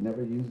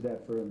 never used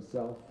that for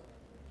himself.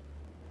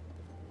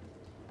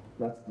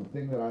 That's the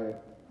thing that I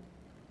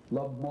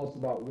loved most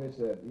about Rich,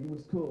 that he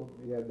was cool.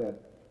 He had that,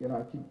 you know,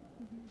 I keep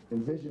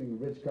envisioning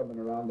Rich coming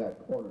around that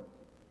corner.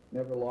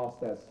 Never lost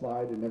that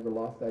slide and never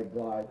lost that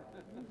glide.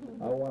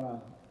 I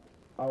want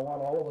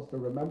all of us to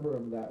remember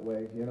him that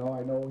way. You know,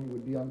 I know he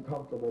would be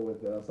uncomfortable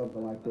with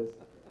something like this,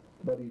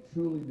 but he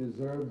truly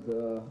deserves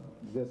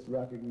this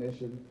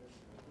recognition.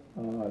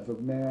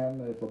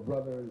 If a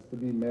brother is to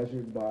be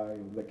measured by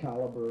the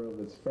caliber of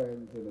his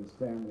friends and his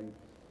family,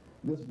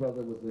 this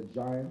brother was a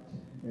giant,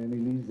 and he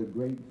leaves a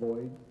great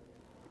void.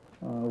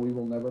 We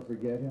will never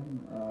forget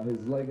him.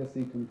 His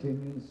legacy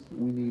continues.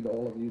 We need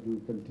all of you to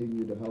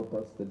continue to help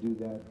us to do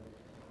that.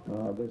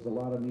 There's a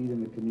lot of need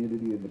in the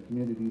community and the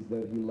communities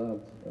that he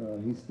loved.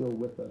 He's still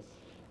with us.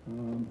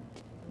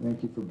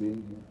 Thank you for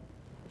being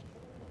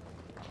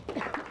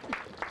here.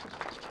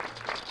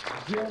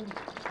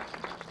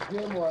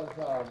 Jim was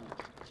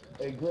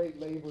a great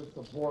labor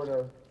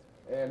supporter,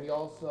 and he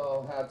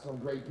also had some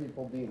great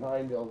people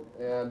behind him.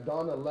 And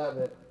Donna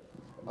Levitt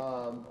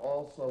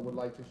also would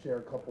like to share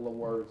a couple of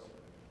words.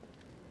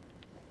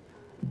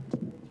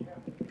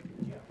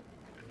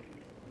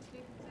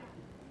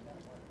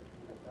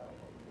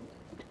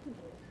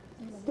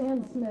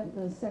 Stan Smith,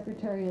 the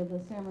Secretary of the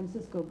San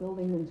Francisco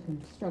Building and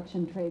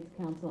Construction Trades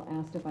Council,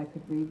 asked if I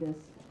could read this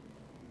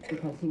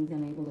because he was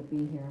unable to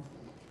be here.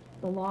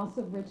 The loss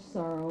of Rich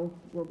Sorro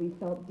will be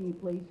felt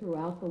deeply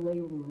throughout the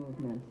labor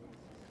movement,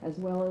 as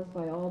well as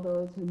by all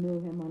those who knew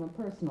him on a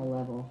personal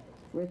level.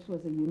 Rich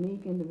was a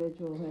unique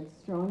individual who had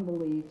strong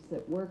beliefs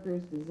that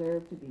workers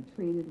deserve to be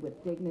treated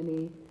with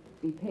dignity,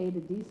 be paid a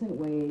decent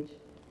wage,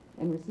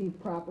 and receive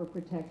proper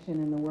protection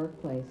in the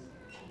workplace.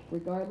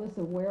 Regardless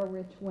of where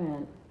Rich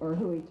went or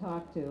who he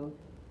talked to,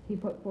 he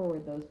put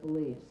forward those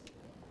beliefs.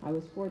 I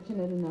was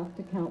fortunate enough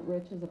to count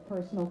Rich as a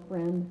personal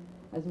friend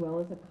as well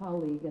as a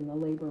colleague in the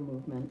labor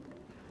movement.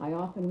 I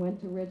often went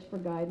to Rich for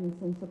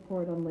guidance and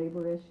support on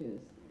labor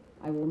issues.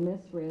 I will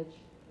miss Rich.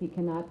 He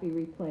cannot be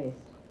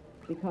replaced.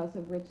 Because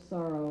of Rich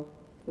Sorro,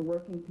 the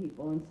working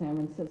people in San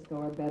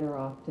Francisco are better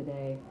off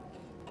today.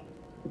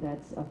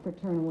 That's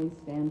fraternally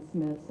Stan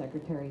Smith,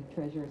 Secretary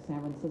Treasurer,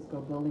 San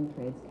Francisco Building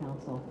Trades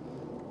Council.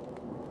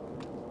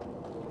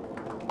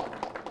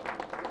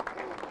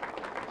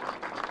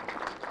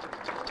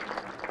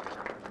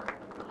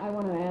 I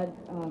want to add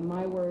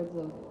my words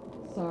of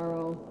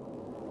sorrow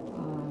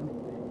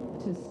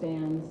to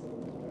Stan's.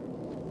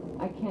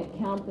 I can't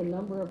count the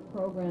number of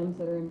programs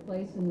that are in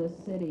place in this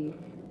city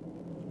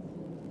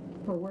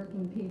for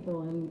working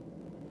people, and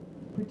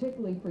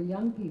particularly for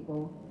young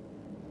people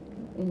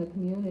in the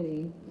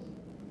community,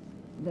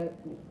 that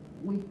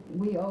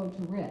we owe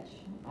to Rich.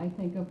 I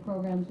think of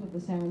programs with the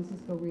San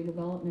Francisco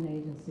Redevelopment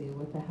Agency,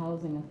 with the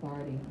Housing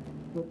Authority,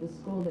 with the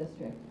school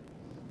district.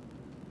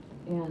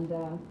 And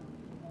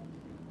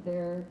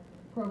they're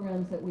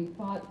programs that we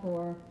fought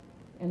for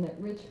and that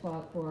Rich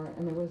fought for,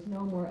 and there was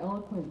no more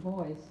eloquent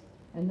voice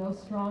and no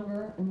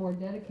stronger and more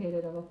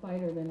dedicated of a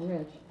fighter than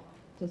Rich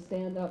to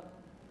stand up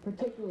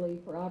particularly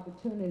for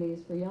opportunities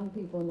for young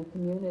people in the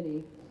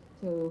community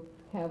to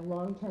have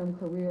long-term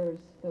careers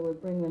that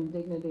would bring them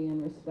dignity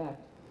and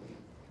respect.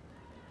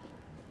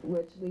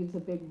 Rich leaves a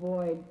big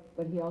void,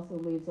 but he also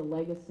leaves a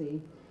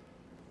legacy,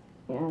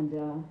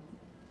 and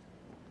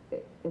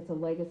it's a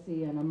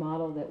legacy and a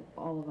model that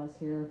all of us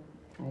here,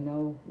 I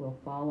know, will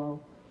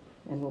follow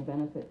and will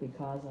benefit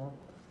because of.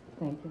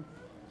 Thank you.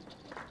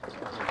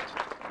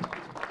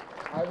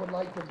 I would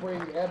like to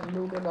bring Ed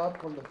Newman up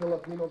from the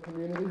Filipino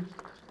community.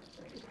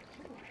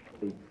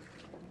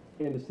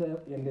 In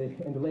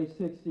the late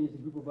 60s, a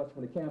group of us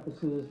from the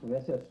campuses, from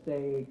SF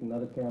State and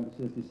other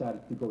campuses,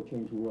 decided to go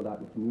change the world out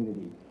in the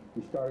community.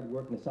 We started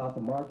working in South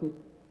of Market,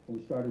 and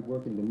we started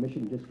working in the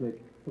Mission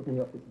District, hooking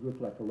up with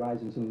groups like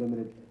Horizons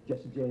Unlimited,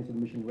 Jesse James and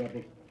the Mission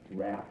Rebels,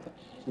 RAP,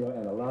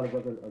 and a lot of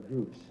other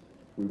groups.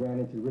 We ran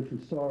into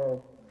Richard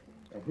Sorro,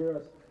 and here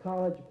us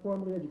college,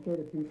 formally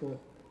educated people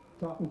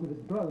talking to this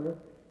brother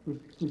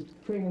who's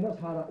training us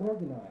how to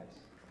organize.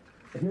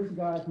 And here's a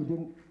guy who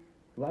didn't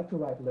like to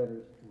write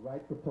letters,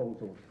 write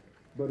proposals,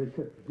 but he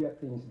could get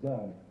things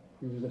done.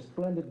 He was a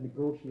splendid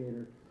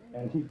negotiator,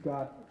 and he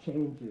got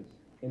changes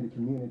in the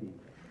community.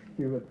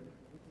 He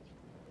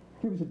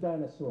was a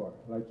dinosaur,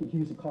 like he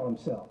used to call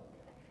himself,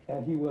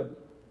 and he would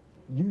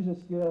use his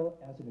skill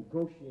as a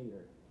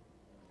negotiator,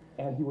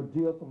 and he would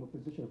deal from a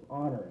position of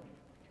honor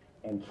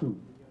and truth.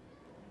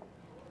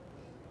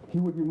 He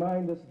would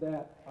remind us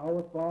that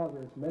our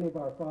fathers, many of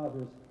our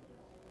fathers,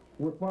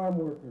 were farm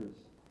workers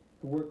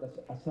who worked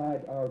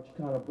aside our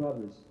Chicano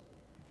brothers.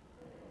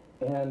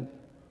 And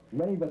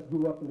many of us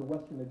grew up in the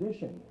Western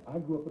Addition. I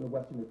grew up in the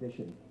Western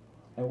Addition,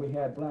 and we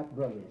had black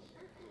brothers.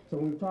 So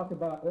when we talk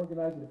about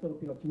organizing the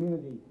Filipino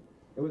community,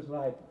 it was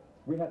like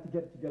we had to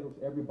get together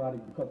with everybody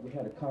because we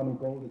had a common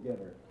goal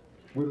together.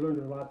 We learned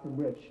a lot from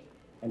Rich,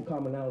 and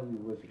commonality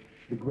was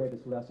the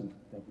greatest lesson.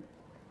 Thank you.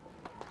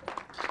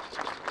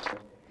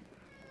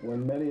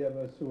 When many of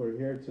us who are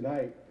here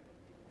tonight,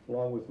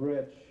 along with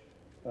Rich,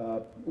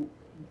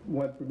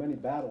 went through many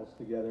battles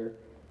together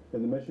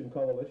in the Mission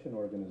Coalition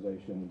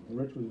organization.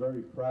 Rich was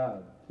very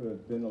proud to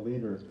have been a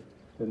leader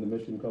in the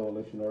Mission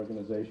Coalition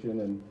organization,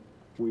 and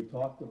we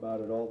talked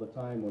about it all the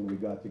time when we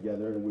got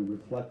together, and we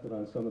reflected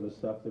on some of the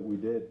stuff that we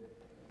did.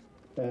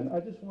 And I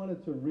just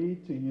wanted to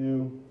read to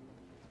you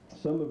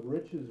some of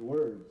Rich's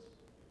words.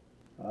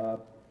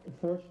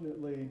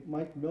 Fortunately,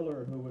 Mike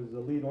Miller, who was the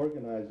lead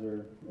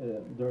organizer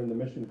during the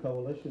Mission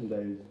Coalition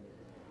days,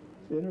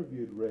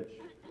 interviewed Rich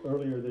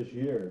earlier this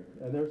year,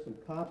 and there's some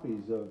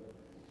copies of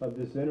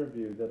this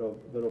interview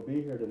that'll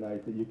be here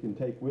tonight that you can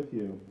take with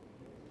you.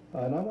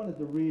 And I wanted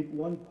to read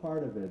one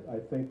part of it, I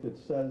think, that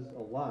says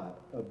a lot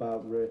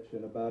about Rich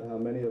and about how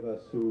many of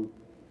us who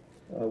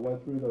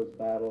went through those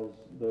battles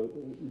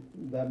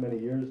that many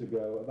years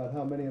ago, about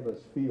how many of us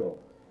feel.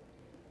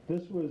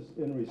 This was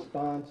in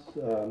response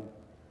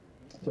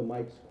to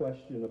Mike's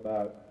question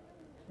about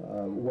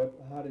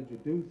how did you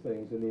do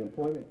things in the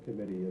employment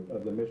committee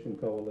of the Mission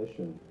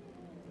Coalition.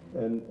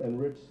 And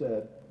Rich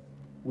said,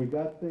 "We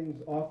got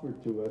things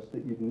offered to us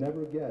that you'd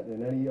never get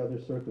in any other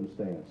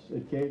circumstance.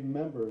 It gave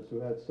members who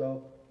had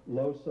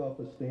low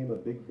self-esteem a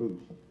big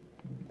boost.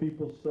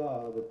 People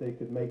saw that they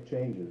could make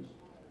changes.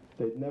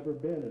 They'd never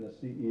been in a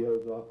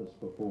CEO's office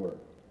before.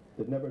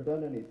 They'd never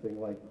done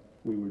anything like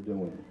we were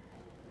doing.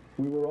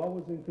 We were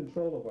always in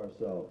control of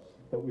ourselves,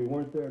 but we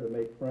weren't there to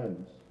make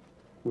friends.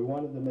 We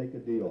wanted to make a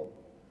deal.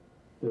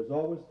 There's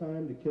always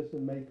time to kiss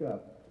and make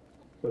up,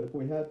 but if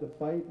we had to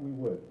fight, we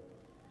would.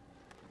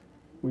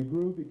 We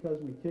grew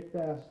because we kicked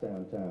ass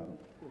downtown.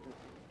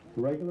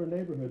 Regular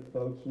neighborhood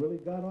folks really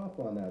got off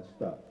on that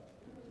stuff.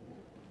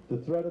 The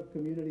threat of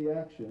community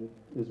action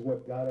is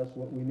what got us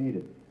what we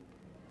needed.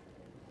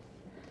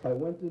 I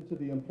went into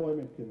the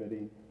employment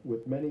committee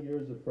with many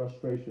years of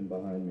frustration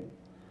behind me.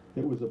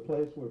 It was a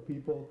place where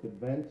people could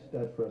vent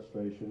that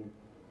frustration,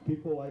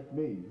 people like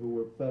me who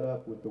were fed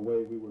up with the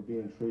way we were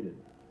being treated.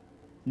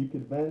 You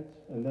could vent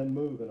and then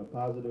move in a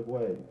positive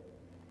way.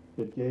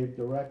 It gave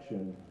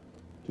direction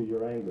to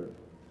your anger.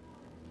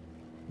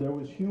 There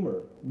was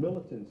humor,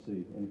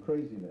 militancy, and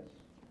craziness.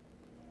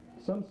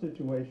 Some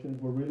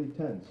situations were really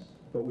tense,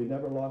 but we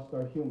never lost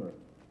our humor.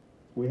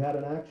 We had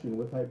an action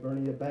with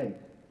Hibernia Bank,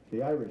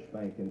 the Irish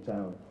bank in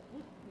town.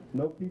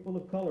 No people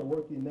of color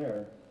working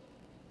there.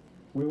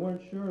 We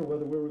weren't sure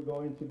whether we were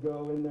going to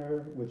go in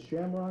there with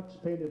shamrocks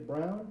painted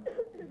brown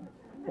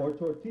or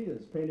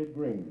tortillas painted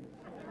green.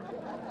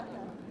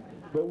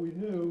 But we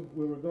knew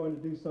we were going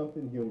to do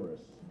something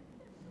humorous.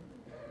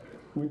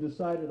 We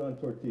decided on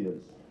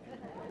tortillas.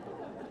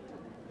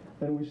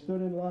 And we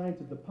stood in line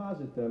to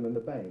deposit them in the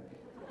bank.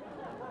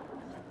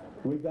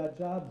 We got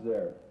jobs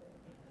there.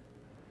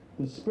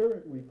 The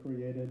spirit we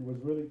created was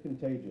really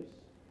contagious.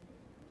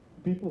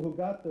 People who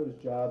got those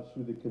jobs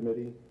through the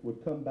committee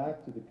would come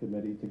back to the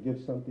committee to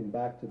give something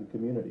back to the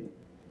community.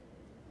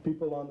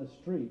 People on the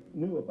street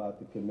knew about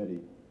the committee.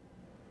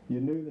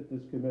 You knew that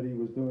this committee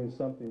was doing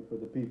something for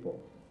the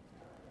people.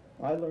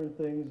 I learned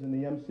things in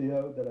the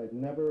MCO that I'd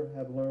never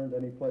have learned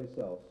anyplace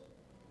else.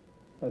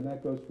 And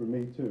that goes for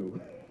me too.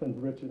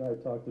 And Rich and I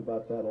talked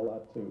about that a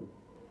lot too.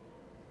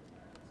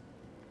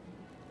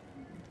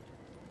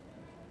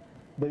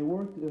 They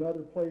worked in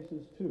other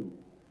places too.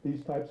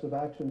 These types of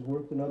actions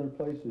worked in other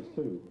places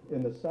too.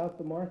 In the South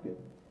of Market,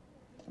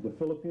 the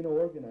Filipino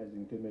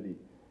Organizing Committee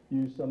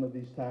used some of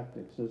these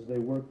tactics as they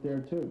worked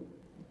there too.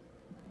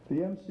 The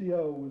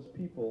MCO was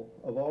people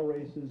of all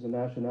races and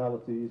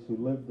nationalities who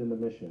lived in the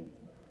mission.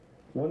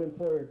 One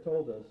employer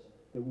told us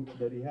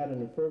that he had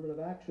an affirmative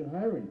action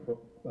hiring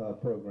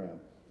program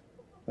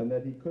and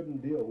that he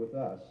couldn't deal with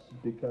us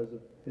because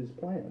of his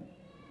plan.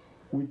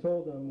 We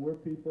told him, we're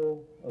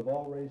people of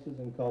all races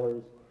and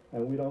colors,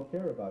 and we don't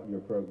care about your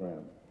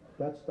program.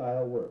 That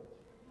style worked.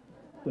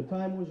 The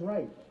time was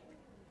right.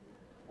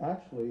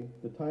 Actually,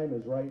 the time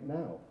is right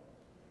now.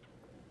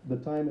 The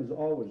time is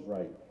always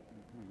right.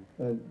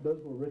 And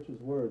those were Rich's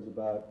words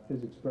about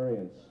his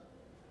experience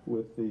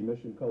with the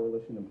Mission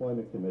Coalition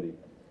Employment Committee.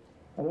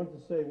 I wanted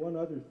to say one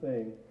other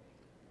thing.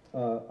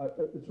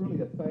 It's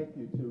really a thank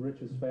you to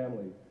Rich's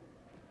family,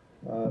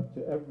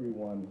 to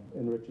everyone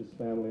in Rich's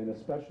family, and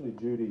especially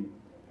Judy,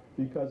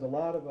 because a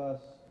lot of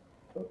us,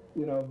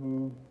 you know,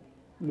 who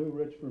knew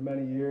Rich for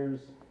many years,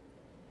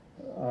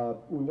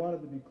 we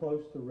wanted to be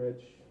close to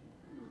Rich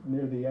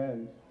near the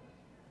end.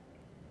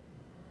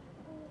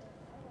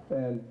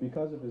 And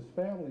because of his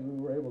family, we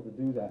were able to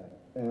do that.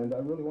 And I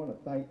really want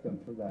to thank them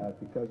for that,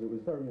 because it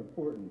was very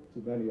important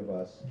to many of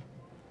us.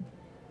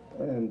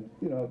 And,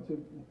 you know,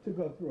 to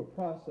go through a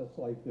process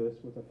like this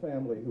with a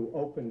family who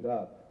opened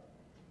up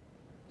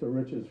to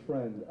Rich's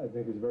friend, I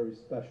think is very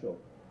special.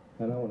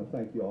 And I want to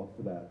thank you all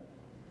for that.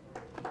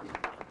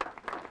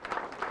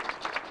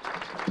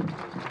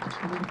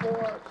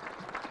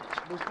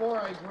 Before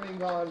I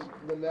bring on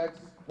the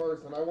next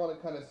person, I want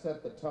to kind of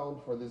set the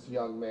tone for this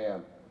young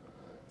man.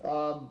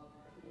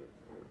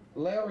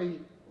 Larry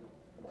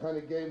kind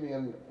of gave me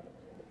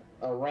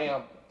a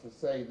ramp to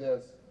say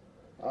this.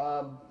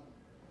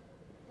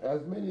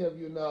 As many of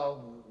you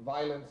know,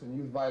 violence and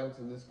youth violence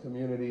in this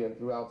community and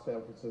throughout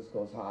San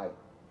Francisco is high.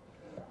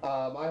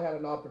 I had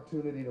an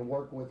opportunity to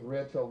work with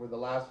Rich over the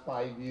last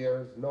 5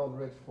 years, known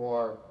Rich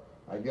for,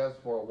 I guess,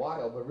 for a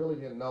while, but really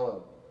didn't know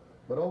him.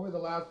 But over the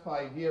last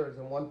 5 years,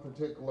 in one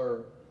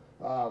particular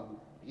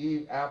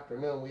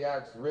afternoon, we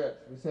asked Rich,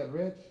 we said,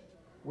 Rich,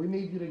 we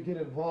need you to get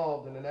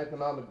involved in an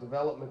economic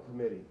development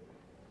committee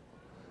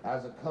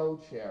as a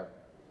co-chair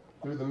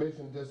through the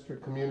Mission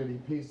District Community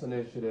Peace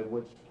Initiative,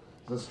 which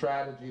is a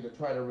strategy to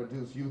try to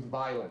reduce youth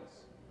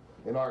violence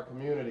in our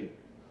community.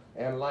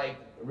 And like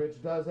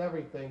Rich does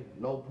everything,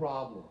 no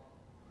problem.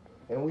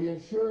 And we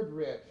assured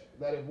Rich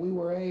that if we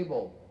were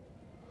able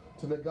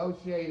to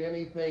negotiate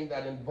anything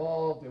that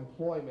involved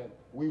employment,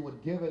 we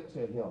would give it to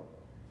him.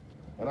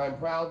 And I'm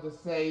proud to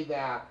say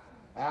that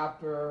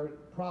after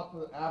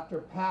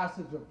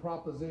passage of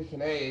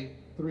Proposition A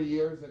 3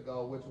 years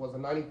ago, which was a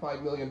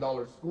 $95 million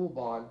school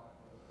bond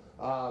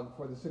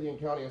for the city and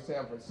county of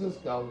San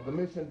Francisco, the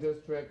Mission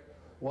District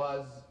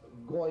was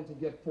going to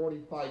get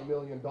 $45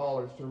 million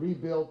to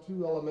rebuild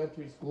 2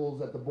 elementary schools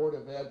that the Board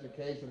of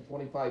Education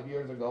 25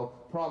 years ago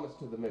promised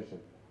to the mission.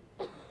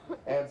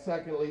 And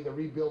secondly, the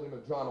rebuilding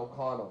of John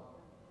O'Connell.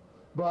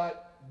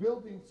 But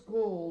building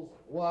schools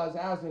was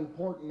as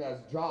important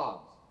as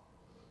jobs.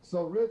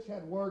 So Rich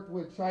had worked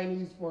with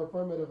Chinese for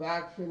Affirmative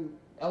Action,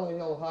 LA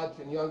Hill Hutch,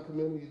 and young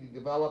community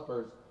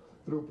developers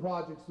through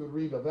projects through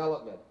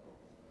redevelopment.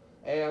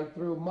 And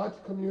through much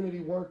community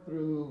work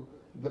through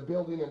the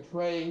building and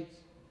trades,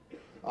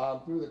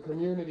 through the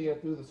community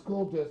and through the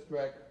school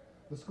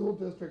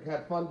district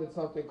had funded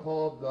something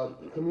called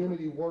the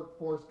Community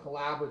Workforce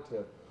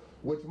Collaborative,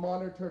 which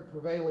monitored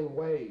prevailing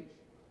wage.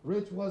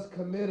 Rich was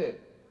committed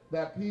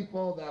that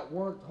people that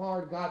worked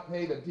hard got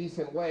paid a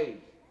decent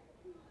wage.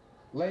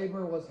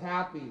 Labor was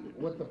happy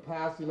with the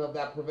passing of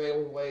that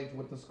prevailing wage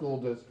with the school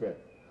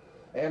district.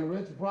 And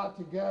Rich brought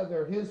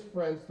together his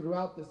friends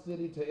throughout the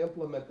city to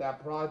implement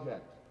that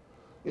project.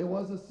 It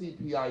was a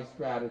CPI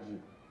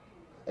strategy.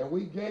 And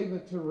we gave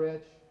it to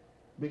Rich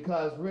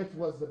because Rich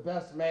was the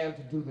best man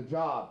to do the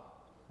job.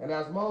 And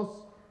as most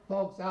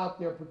folks out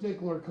there,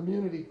 particular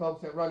community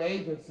folks that run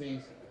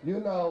agencies, you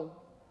know,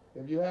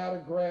 if you had a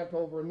grant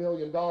over $1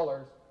 million,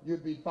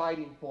 you'd be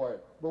fighting for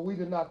it. But we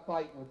did not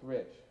fight with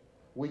Rich.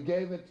 We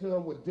gave it to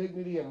him with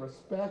dignity and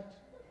respect,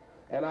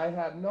 and I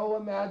had no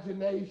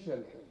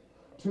imagination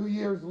 2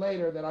 years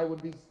later that I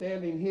would be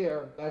standing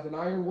here as an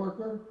iron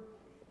worker,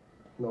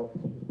 no,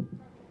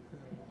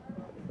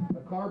 a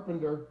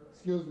carpenter,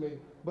 excuse me,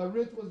 but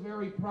Rich was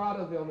very proud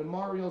of him, and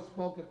Mario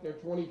spoke at their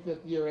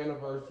 25th year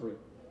anniversary.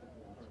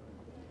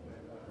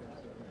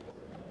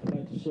 I'd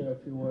like to share a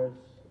few words.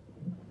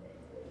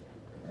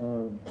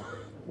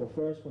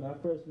 Well, when I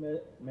first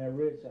met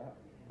Rich,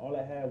 all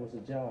I had was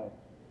a job.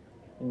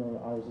 You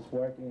know, I was just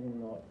working, you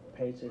know,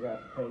 paycheck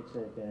after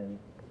paycheck, and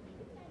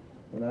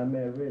when I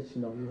met Rich,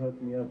 you know, he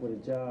hooked me up with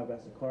a job as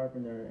a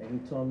carpenter, and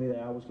he told me that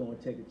I was going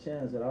to take a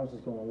chance, that I was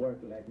just going to work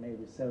like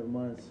maybe 7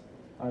 months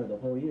out of the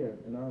whole year.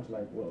 And I was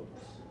like, well,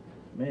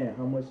 man,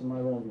 how much am I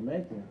going to be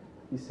making?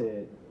 He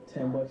said,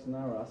 $10 an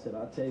hour. I said,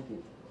 I'll take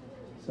it.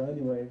 So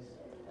anyways,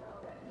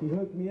 he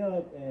hooked me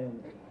up,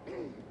 and,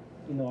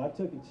 you know, I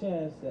took a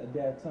chance at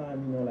that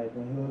time, you know, like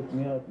when he hooked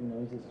me up, you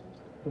know, he just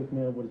hooked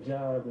me up with a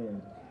job,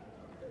 and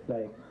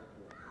like,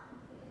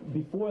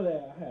 before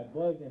that, I had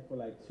bugged him for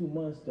like 2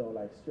 months though,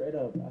 like straight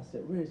up. I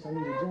said, Rich, I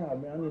need a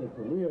job, man. I need a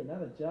career,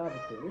 not a job, a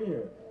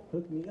career.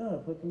 Hook me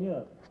up, hook me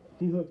up.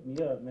 He hooked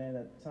me up, man.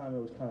 At the time,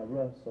 it was kind of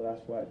rough, so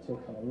that's why it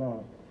took kind of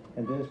long.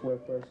 And this is where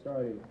it first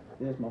started.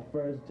 This is my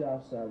first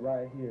job site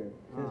right here.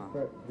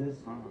 This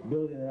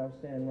building that I'm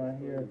standing right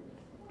here,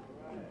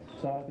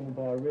 talking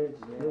about Rich,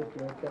 this is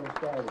where it first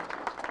started.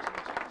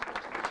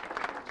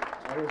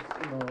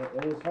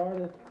 It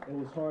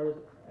was harder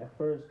at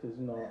first, because,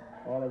 you know,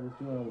 all I was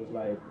doing was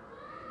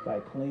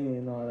like cleaning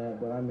and all that.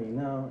 But I mean,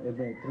 now it's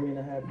been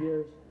 3.5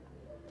 years,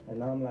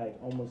 and I'm like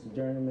almost a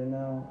journeyman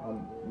now.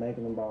 I'm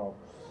making about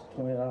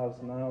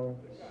 $20 an hour.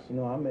 You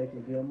know, I'm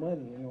making good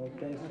money, you know,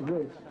 thanks to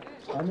Rich.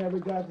 I never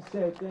got to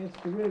say thanks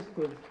to Rich,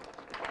 because,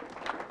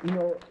 you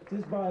know,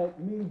 just by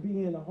me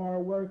being a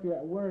hard worker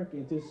at work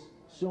and just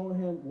showing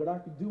him what I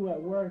could do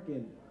at work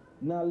and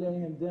not letting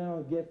him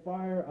down, get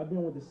fired. I've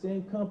been with the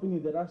same company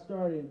that I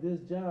started in this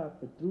job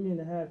for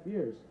 3.5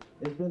 years.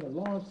 It's been a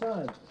long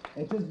time.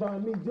 And just by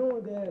me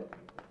doing that,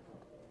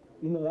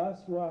 you know,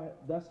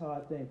 that's how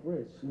I thank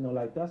Rich. You know,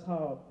 like, that's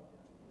how,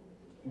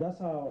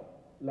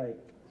 like,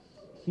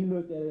 he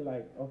looked at it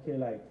like, okay,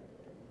 like,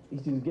 he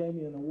just gave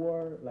me an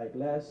award, like,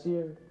 last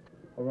year,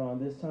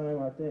 around this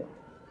time, I think,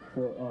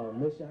 for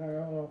Mission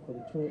Hire Hall for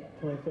the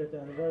 25th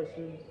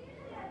anniversary.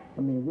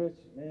 I mean, Rich,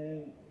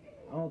 man,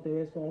 I don't think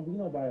it's going to be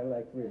nobody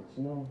like Rich,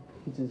 you know?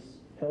 He just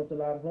helped a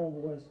lot of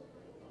homeboys.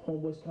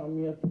 Homeboys called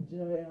me up from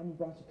jail. Hey, I'm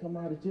about to come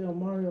out of jail,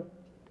 Mario.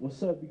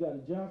 What's up? You got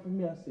a job for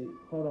me? I said,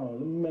 hold on,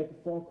 let me make a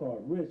phone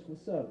call. Rich,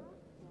 what's up?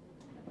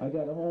 I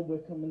got a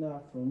homeboy coming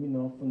out from, you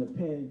know, from the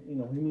pen. You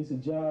know, he needs a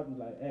job. He's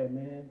like, hey,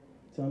 man,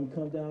 tell him to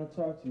come down and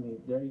talk to me.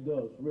 There he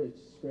goes. Rich,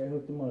 straight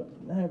hooked him up.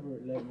 Never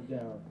let me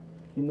down.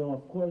 You know,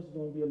 of course, it's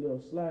going to be a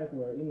little slack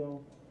where, you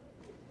know,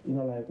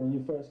 like when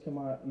you first come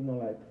out, you know,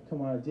 like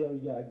come out of jail,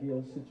 you gotta get,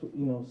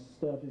 you know,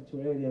 stuff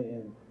situated,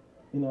 and,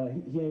 you know,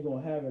 he ain't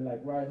gonna have it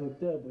like right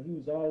hooked up, but he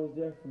was always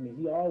there for me.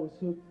 He always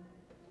hooked,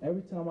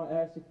 every time I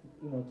asked him,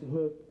 you know, to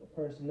hook a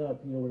person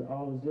up, he was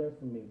always there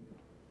for me.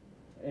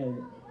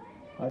 And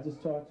I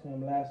just talked to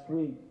him last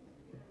week,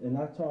 and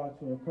I talked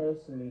to him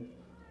personally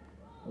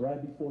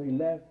right before he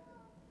left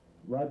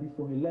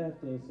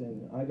us,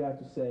 and I got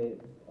to say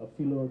a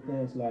few little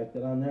things like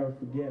that I'll never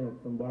forget him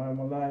from behind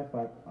my life.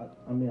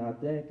 I mean, I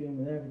thank him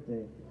and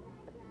everything.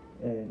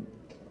 And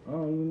I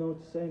don't even know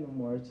what to say no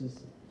more. It's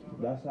just,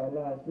 that's how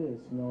life is,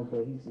 you know,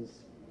 but he's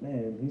just,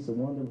 man, he's a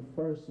wonderful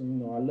person, you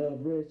know. I love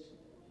Rich.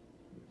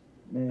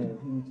 Man,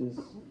 he just,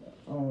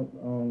 I don't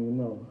even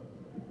know.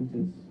 He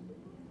just,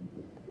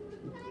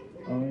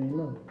 I don't even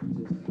know. He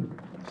just...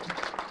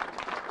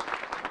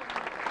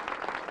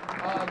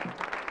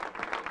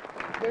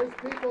 There's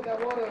people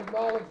that want to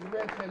acknowledge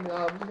Rich, and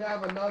we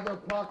have another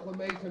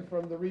proclamation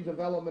from the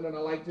redevelopment, and I'd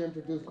like to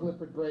introduce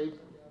Clifford Graves.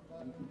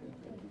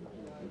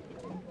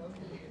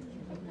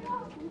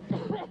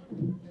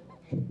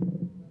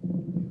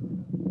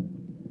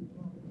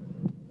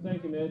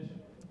 Thank you, Mitch.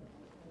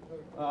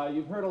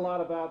 You've heard a lot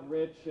about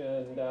Rich,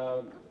 and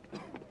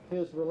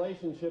his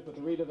relationship with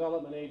the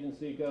redevelopment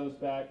agency goes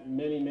back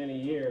many, many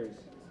years.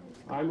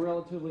 I'm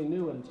relatively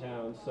new in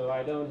town, so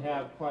I don't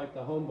have quite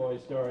the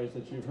homeboy stories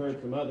that you've heard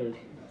from others.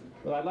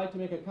 But I'd like to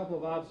make a couple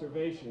of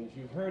observations.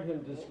 You've heard him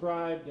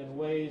described in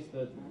ways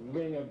that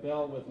ring a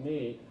bell with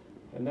me,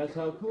 and that's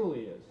how cool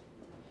he is.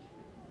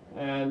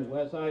 And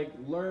as I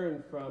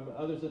learned from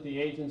others at the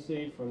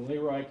agency, from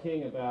Leroy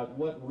King, about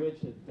what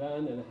Rich had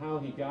done and how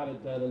he got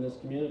it done in this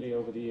community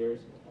over the years,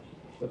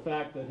 the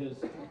fact that his,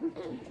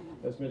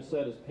 as Mitch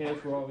said, his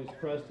pants were always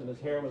pressed and his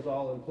hair was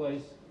all in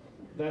place,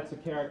 that's a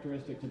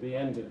characteristic to be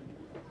envied.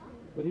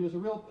 But he was a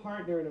real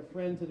partner and a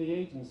friend to the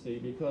agency,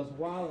 because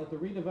while at the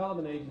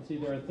redevelopment agency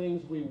there are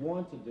things we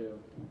want to do,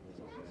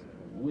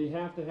 we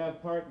have to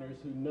have partners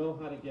who know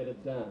how to get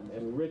it done,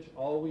 and Rich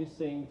always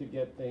seemed to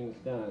get things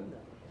done.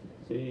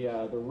 See,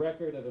 the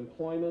record of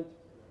employment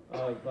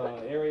of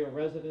area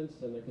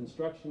residents and the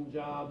construction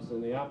jobs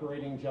and the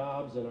operating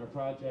jobs in our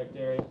project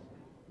areas,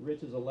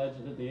 Rich is a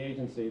legend at the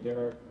agency. There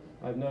are,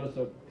 I've noticed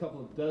a couple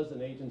of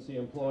dozen agency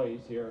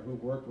employees here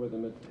who've worked with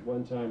him at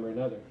one time or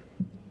another.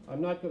 I'm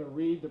not going to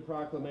read the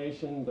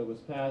proclamation that was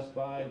passed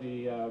by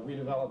the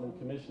redevelopment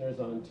commissioners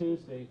on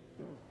Tuesday,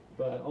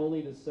 but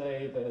only to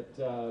say that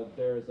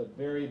there is a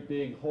very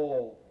big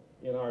hole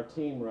in our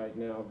team right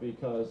now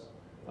because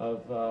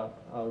of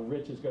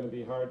Rich is going to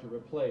be hard to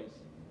replace.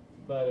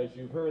 But as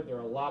you've heard, there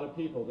are a lot of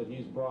people that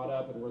he's brought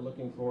up, and we're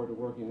looking forward to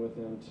working with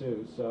them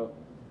too. So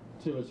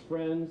To his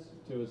friends,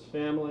 to his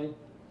family,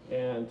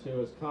 and to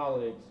his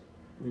colleagues,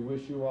 we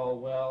wish you all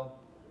well,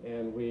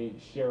 and we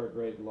share a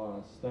great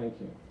loss. Thank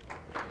you.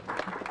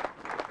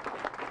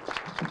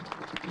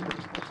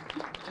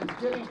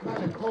 It's getting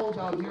kind of cold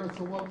out here,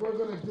 so what we're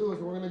going to do is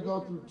we're going to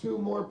go through 2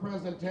 more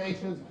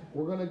presentations.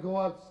 We're going to go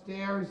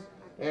upstairs,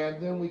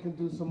 and then we can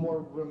do some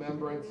more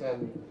remembrance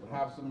and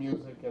have some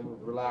music and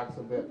relax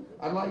a bit.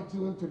 I'd like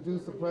to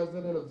introduce the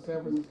president of the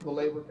San Francisco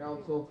Labor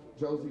Council,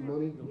 Josie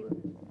Mooney.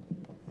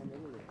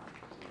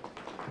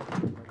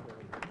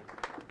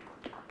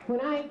 When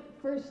I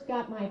first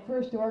got my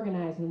first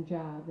organizing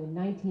job in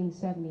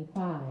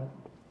 1975,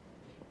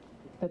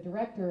 the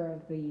director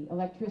of the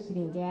Electricity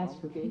and Gas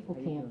for People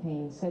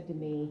campaign said to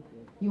me,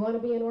 "You want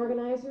to be an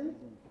organizer?"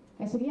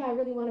 I said, "Yeah, I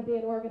really want to be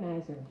an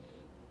organizer."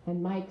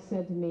 And Mike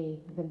said to me,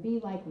 "Then be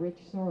like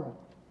Rich Sorro."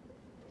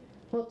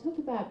 Well, it took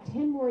about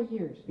 10 more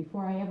years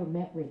before I ever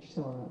met Rich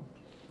Sorro.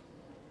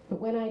 But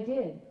when I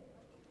did,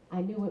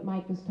 I knew what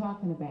Mike was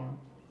talking about,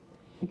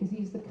 because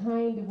he's the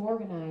kind of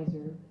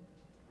organizer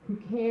who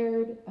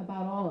cared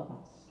about all of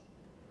us,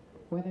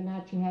 whether or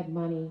not you had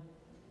money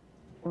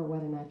or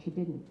whether or not you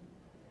didn't,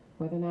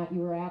 whether or not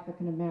you were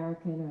African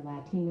American or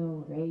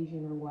Latino or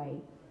Asian or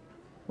white,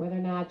 whether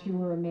or not you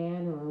were a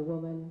man or a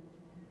woman,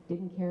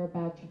 didn't care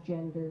about your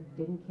gender,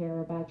 didn't care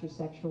about your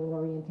sexual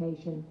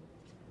orientation.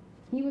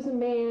 He was a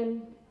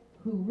man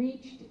who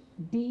reached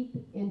deep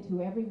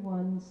into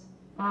everyone's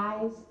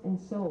eyes and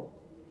soul,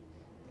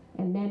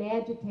 and then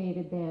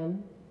agitated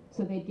them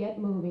so they'd get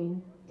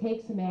moving,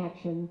 take some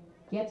action,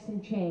 get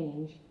some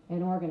change,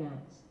 and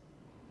organize.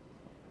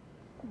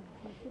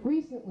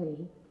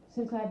 Recently,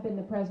 since I've been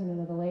the president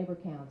of the Labor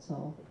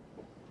Council,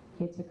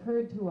 it's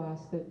occurred to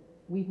us that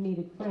we've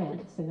needed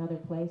friends in other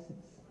places.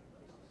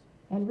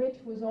 And Rich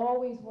was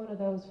always one of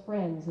those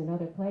friends in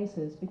other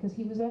places because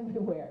he was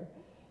everywhere.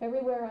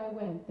 Everywhere I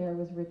went, there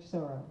was Rich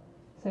Sorro,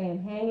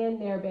 saying, "Hang in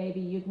there,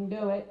 baby, you can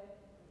do it.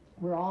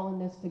 We're all in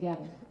this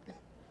together."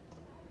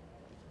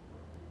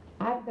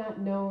 I've not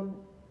known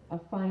a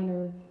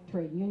finer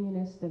trade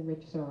unionist than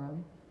Rich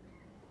Sorro,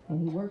 and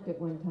he worked at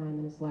one time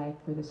in his life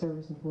for the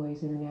Service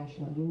Employees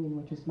International Union,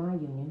 which is my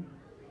union.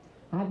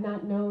 I've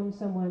not known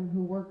someone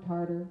who worked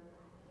harder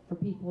for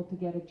people to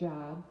get a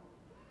job,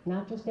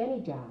 not just any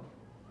job,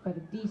 but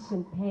a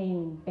decent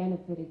paying,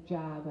 benefited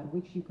job on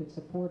which you could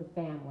support a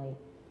family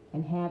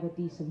and have a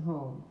decent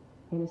home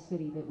in a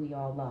city that we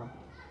all love.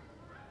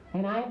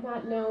 And I have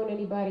not known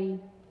anybody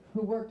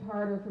who worked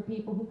harder for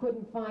people who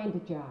couldn't find a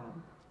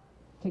job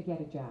to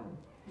get a job,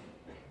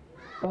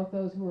 both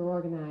those who were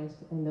organized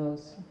and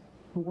those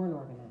who weren't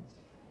organized.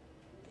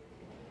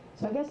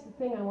 So I guess the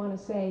thing I want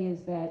to say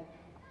is that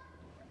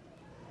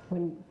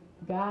when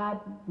God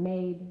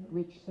made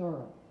Rich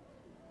Sorro,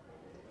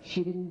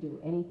 she didn't do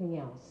anything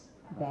else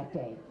that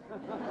day.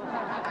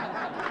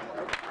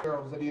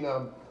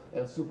 Zadina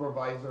and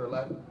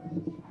Supervisor-elect.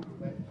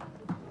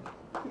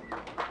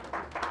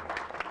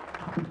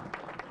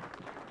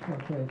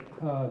 Okay,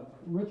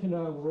 Rich and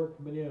I worked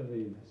many of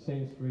the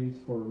same streets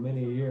for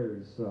many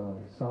years,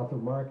 south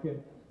of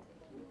Market.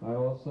 I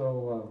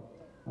also,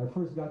 I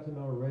first got to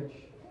know Rich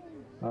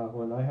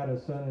when I had a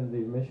son in the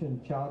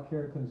Mission Child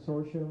Care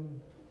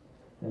Consortium,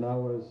 and I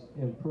was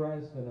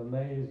impressed and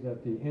amazed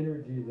at the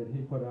energy that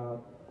he put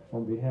out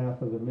on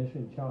behalf of the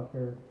Mission Child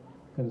Care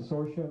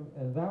Consortium,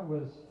 and that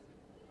was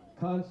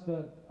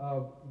constant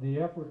of the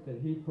effort that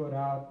he put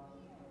out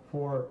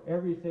for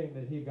everything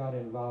that he got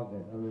involved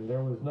in. I mean,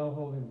 there was no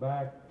holding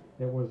back.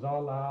 It was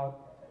all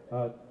out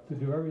to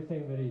do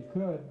everything that he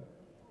could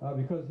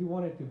because he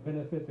wanted to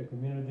benefit the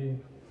community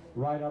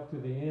right up to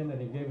the end,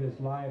 and he gave his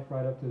life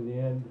right up to the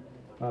end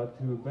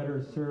to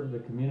better serve the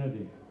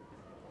community.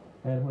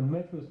 And when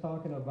Mitch was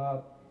talking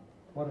about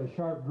what a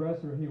sharp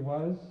dresser he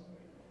was,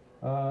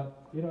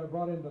 you know, it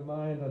brought into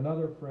mind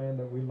another friend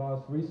that we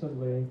lost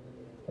recently,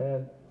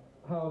 and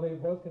how they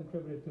both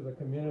contributed to the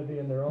community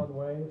in their own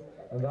way,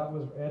 and that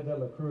was Ed De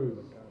La Cruz.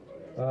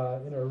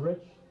 You know,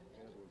 Rich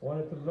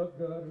wanted to look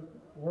good,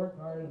 work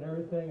hard and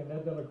everything, and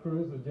Ed De La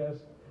Cruz was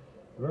just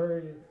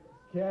very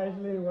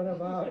casually went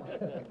about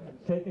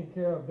taking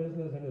care of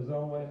business in his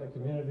own way in the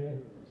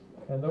community.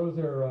 And those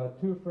are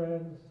two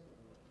friends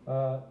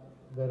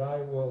that I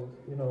will,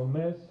 you know,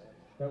 miss,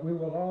 that we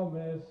will all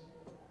miss,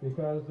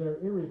 because they're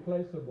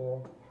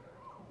irreplaceable,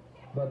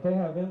 but they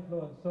have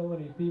influenced so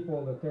many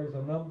people that there's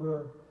a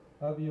number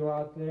of you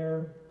out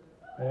there,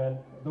 and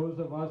those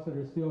of us that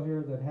are still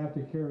here that have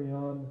to carry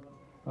on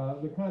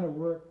the kind of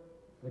work,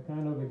 the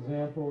kind of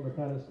example, the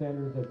kind of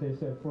standards that they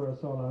set for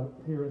us all out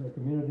here in the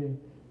community,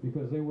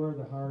 because they were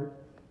the heart,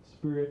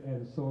 spirit,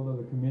 and soul of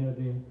the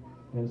community.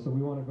 And so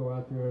we want to go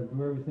out there and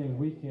do everything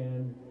we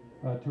can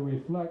to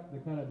reflect the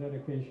kind of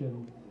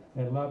dedication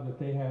and love that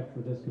they had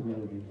for this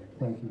community.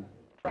 Thank you.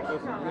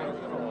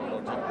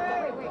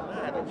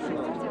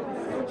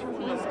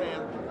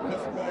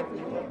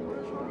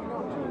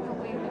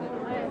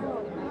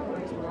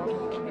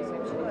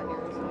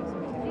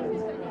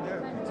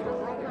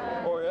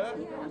 Oh, yeah?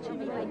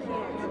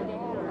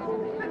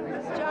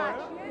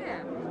 Josh.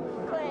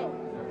 Clay.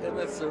 And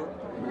that's so.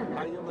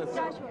 How do you listen?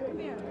 Joshua, come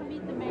here. Come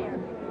meet the mayor.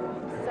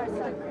 This is our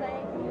son Clay.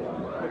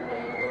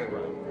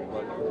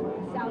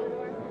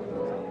 Salvador.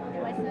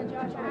 My son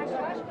Joshua.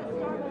 Joshua's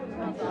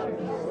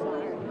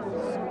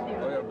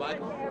Oh, yeah,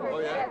 Michael? Oh,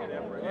 yeah?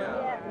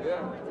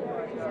 Yeah.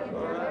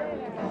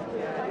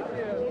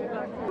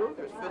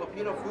 There's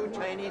Filipino food,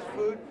 Chinese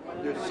food,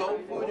 there's soul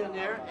food in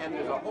there, and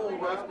there's a whole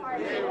rest of the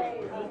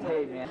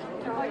Hey, man.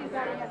 Oh, you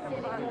gotta have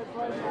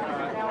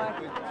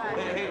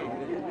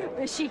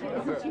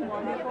isn't she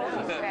wonderful?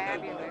 She's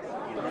fabulous.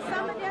 The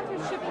summer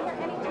dancers should be here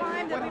any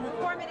time. They'll be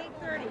performing at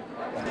 8:30.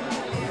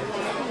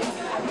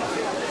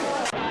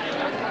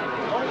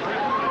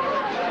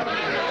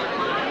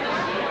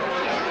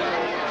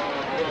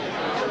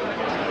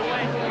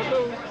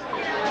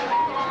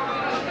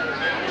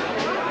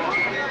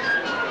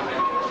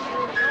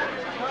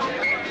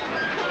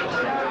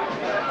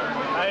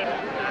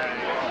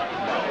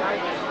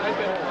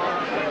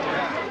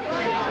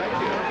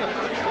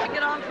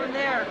 Get on from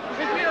there.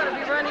 We ought to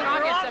be running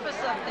our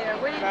office up there.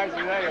 Where do you...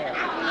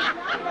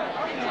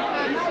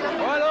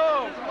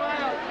 Hola.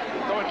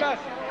 ¿Cómo estás?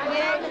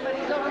 Bien, but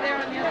he's over there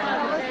on the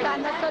other side.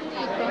 Anda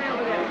solito.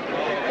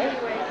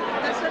 Anyway,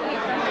 anda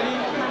solito.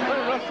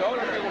 Bueno, no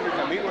solo, tengo mis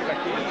amigos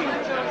aquí.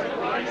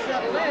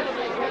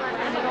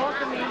 And it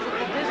also means that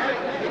the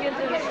district begins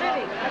in the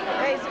city.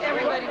 Pays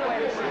everybody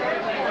wins.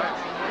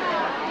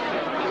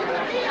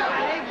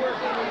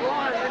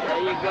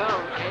 There you go,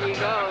 there you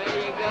go, there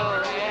you go,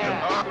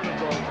 yeah.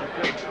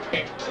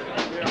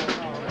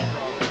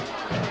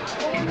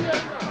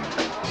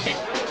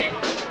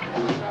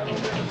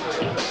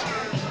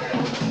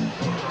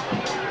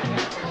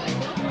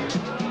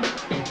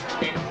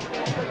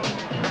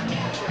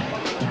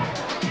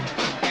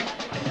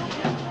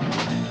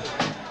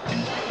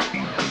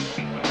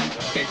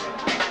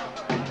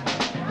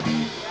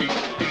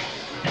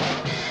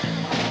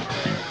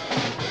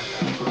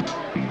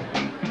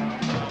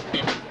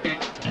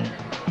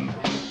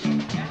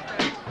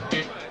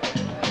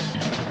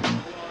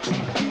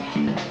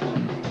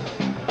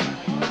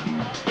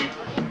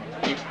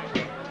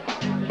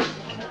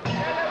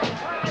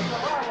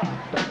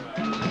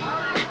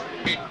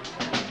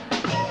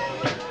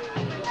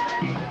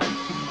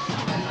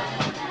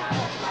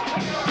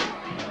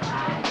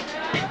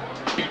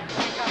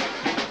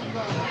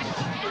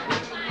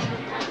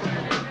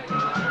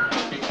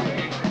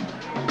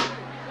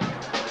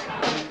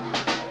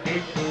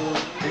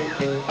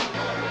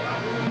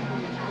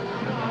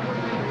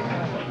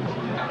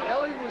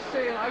 Ellie was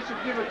saying I should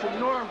give it to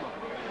Norma.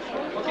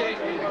 Okay,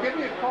 give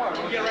me a card.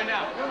 We'll get it right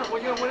now. No, no,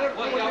 well, you know, whenever.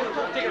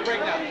 We'll take a break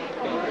now.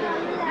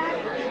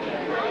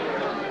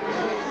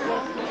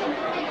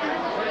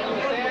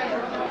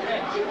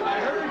 I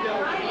heard you.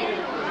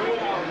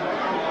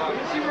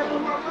 See where